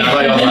impression. Mine,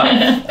 not yours.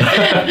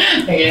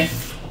 Okay.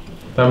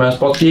 I'm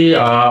sporty.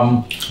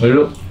 You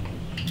look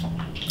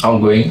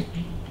outgoing,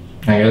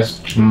 I guess.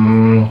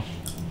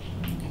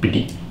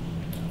 Pretty.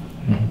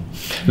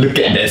 Look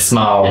at that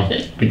smile.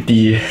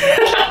 Pretty.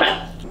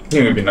 I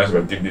think it would be nice if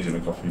I dip this in the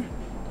coffee.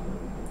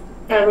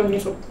 I don't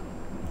think so.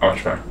 I'll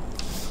try.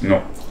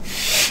 No.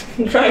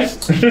 You try.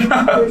 You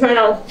try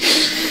now.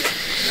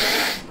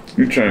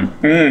 You try.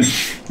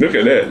 Look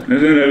at that.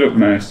 Doesn't that look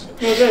nice?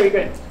 Yeah, very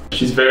good.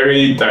 She's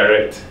very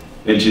direct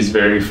and she's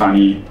very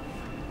funny.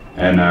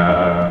 And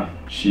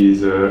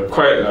she's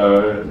quite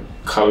a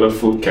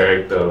colourful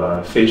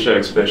character. Facial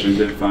expressions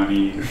are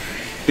funny.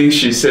 Things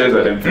she says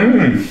are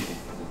them.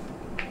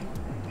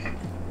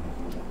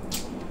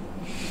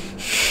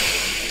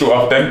 2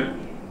 out of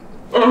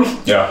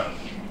 10? Yeah.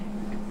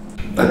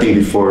 I think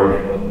before,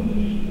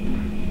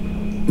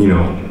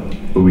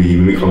 we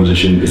make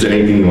conversation, is there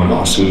anything you want to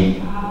ask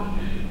me?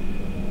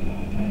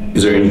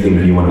 Is there anything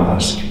that you want to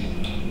ask?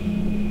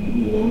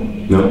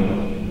 No?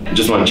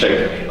 Just want to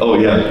check. Oh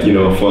yeah,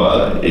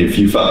 if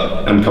you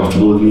felt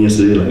uncomfortable with me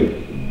yesterday,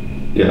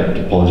 I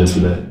apologize for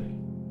that.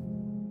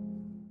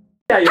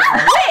 Wait,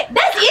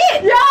 that's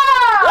it! Yeah!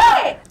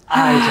 Wait!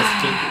 I just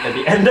came at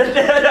the end of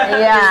that.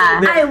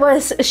 I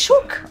was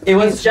shook. It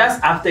was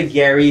just after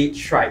Gary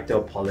tried to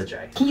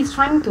apologize. He's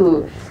trying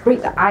to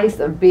break the ice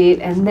a bit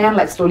and then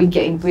like slowly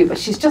get into it, but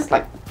she's just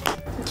like...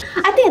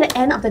 I think at the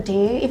end of the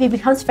day, if he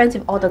becomes friends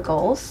with all the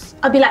girls,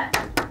 I'll be like,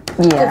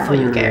 good for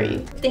you, Gary.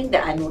 The thing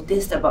that I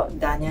noticed about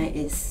Dania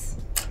is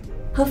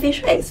her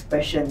facial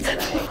expressions,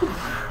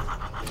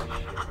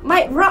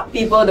 might rub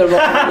people the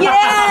wrong way.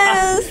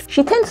 Yes!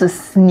 She tends to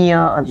sneer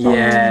a lot.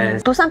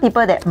 Yes. To some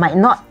people that might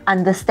not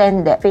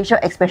understand that facial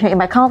expression, it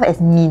might come off as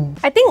mean.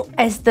 I think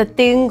as the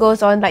thing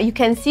goes on, like you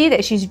can see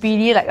that she's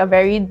really like a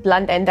very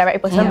blunt and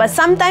direct person, but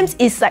sometimes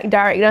it's like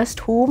directness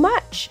too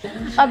much.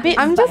 A bit.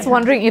 I'm just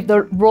wondering if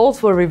the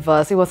roles were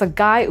reversed. It was a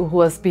guy who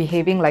was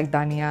behaving like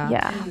Dania.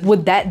 Yeah.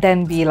 Would that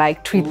then be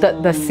like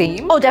treated the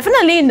same? Oh,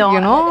 definitely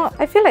not.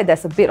 I feel like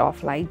there's a bit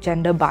of like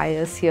gender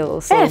bias here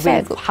also Fair, with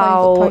fair. Good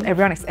how point.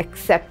 everyone is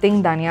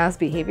accepting Dania's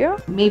behavior.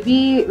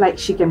 Maybe like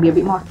she can be a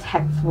bit more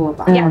tactful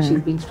about how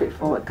she's being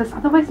straightforward, because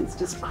otherwise it's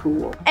just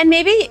cruel. And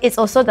maybe it's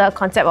also the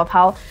concept of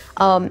how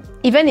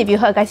even if you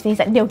hurt guys' feelings,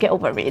 like they'll get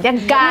over it. They're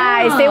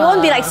guys, they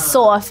won't be like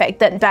so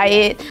affected by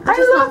it. I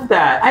love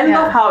that. I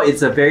love how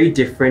it's a very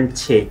different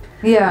take.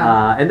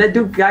 Yeah. And that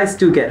guys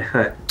do get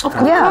hurt. Of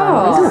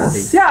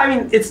course. Yeah, I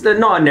mean, it's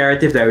not a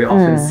narrative that we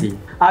often see.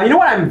 You know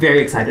what I'm very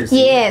excited to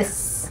see?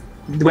 Yes.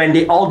 When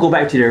they all go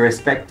back to their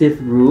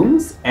respective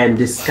rooms and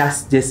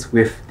discuss this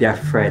with their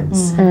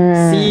friends.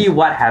 See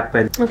what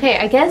happened. Okay,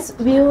 I guess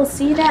we will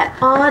see that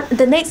on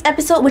the next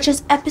episode, which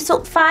is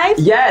episode 5.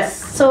 Yes.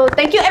 So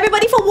thank you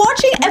everybody for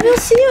watching, and we'll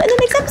see you in the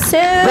next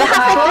episode. We're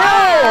halfway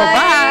through.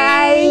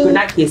 Bye. Good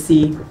night,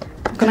 Kasey.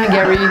 Good night,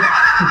 Gary.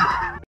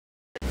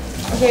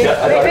 Okay,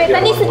 wait,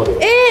 Tani.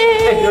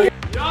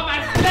 You're my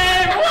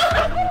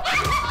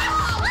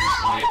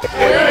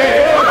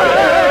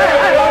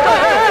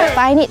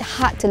find it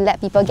hard to let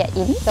people get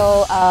in,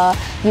 so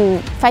you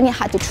find it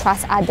hard to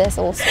trust others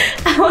also.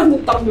 I want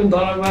to talk to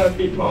Donovan a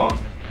bit more.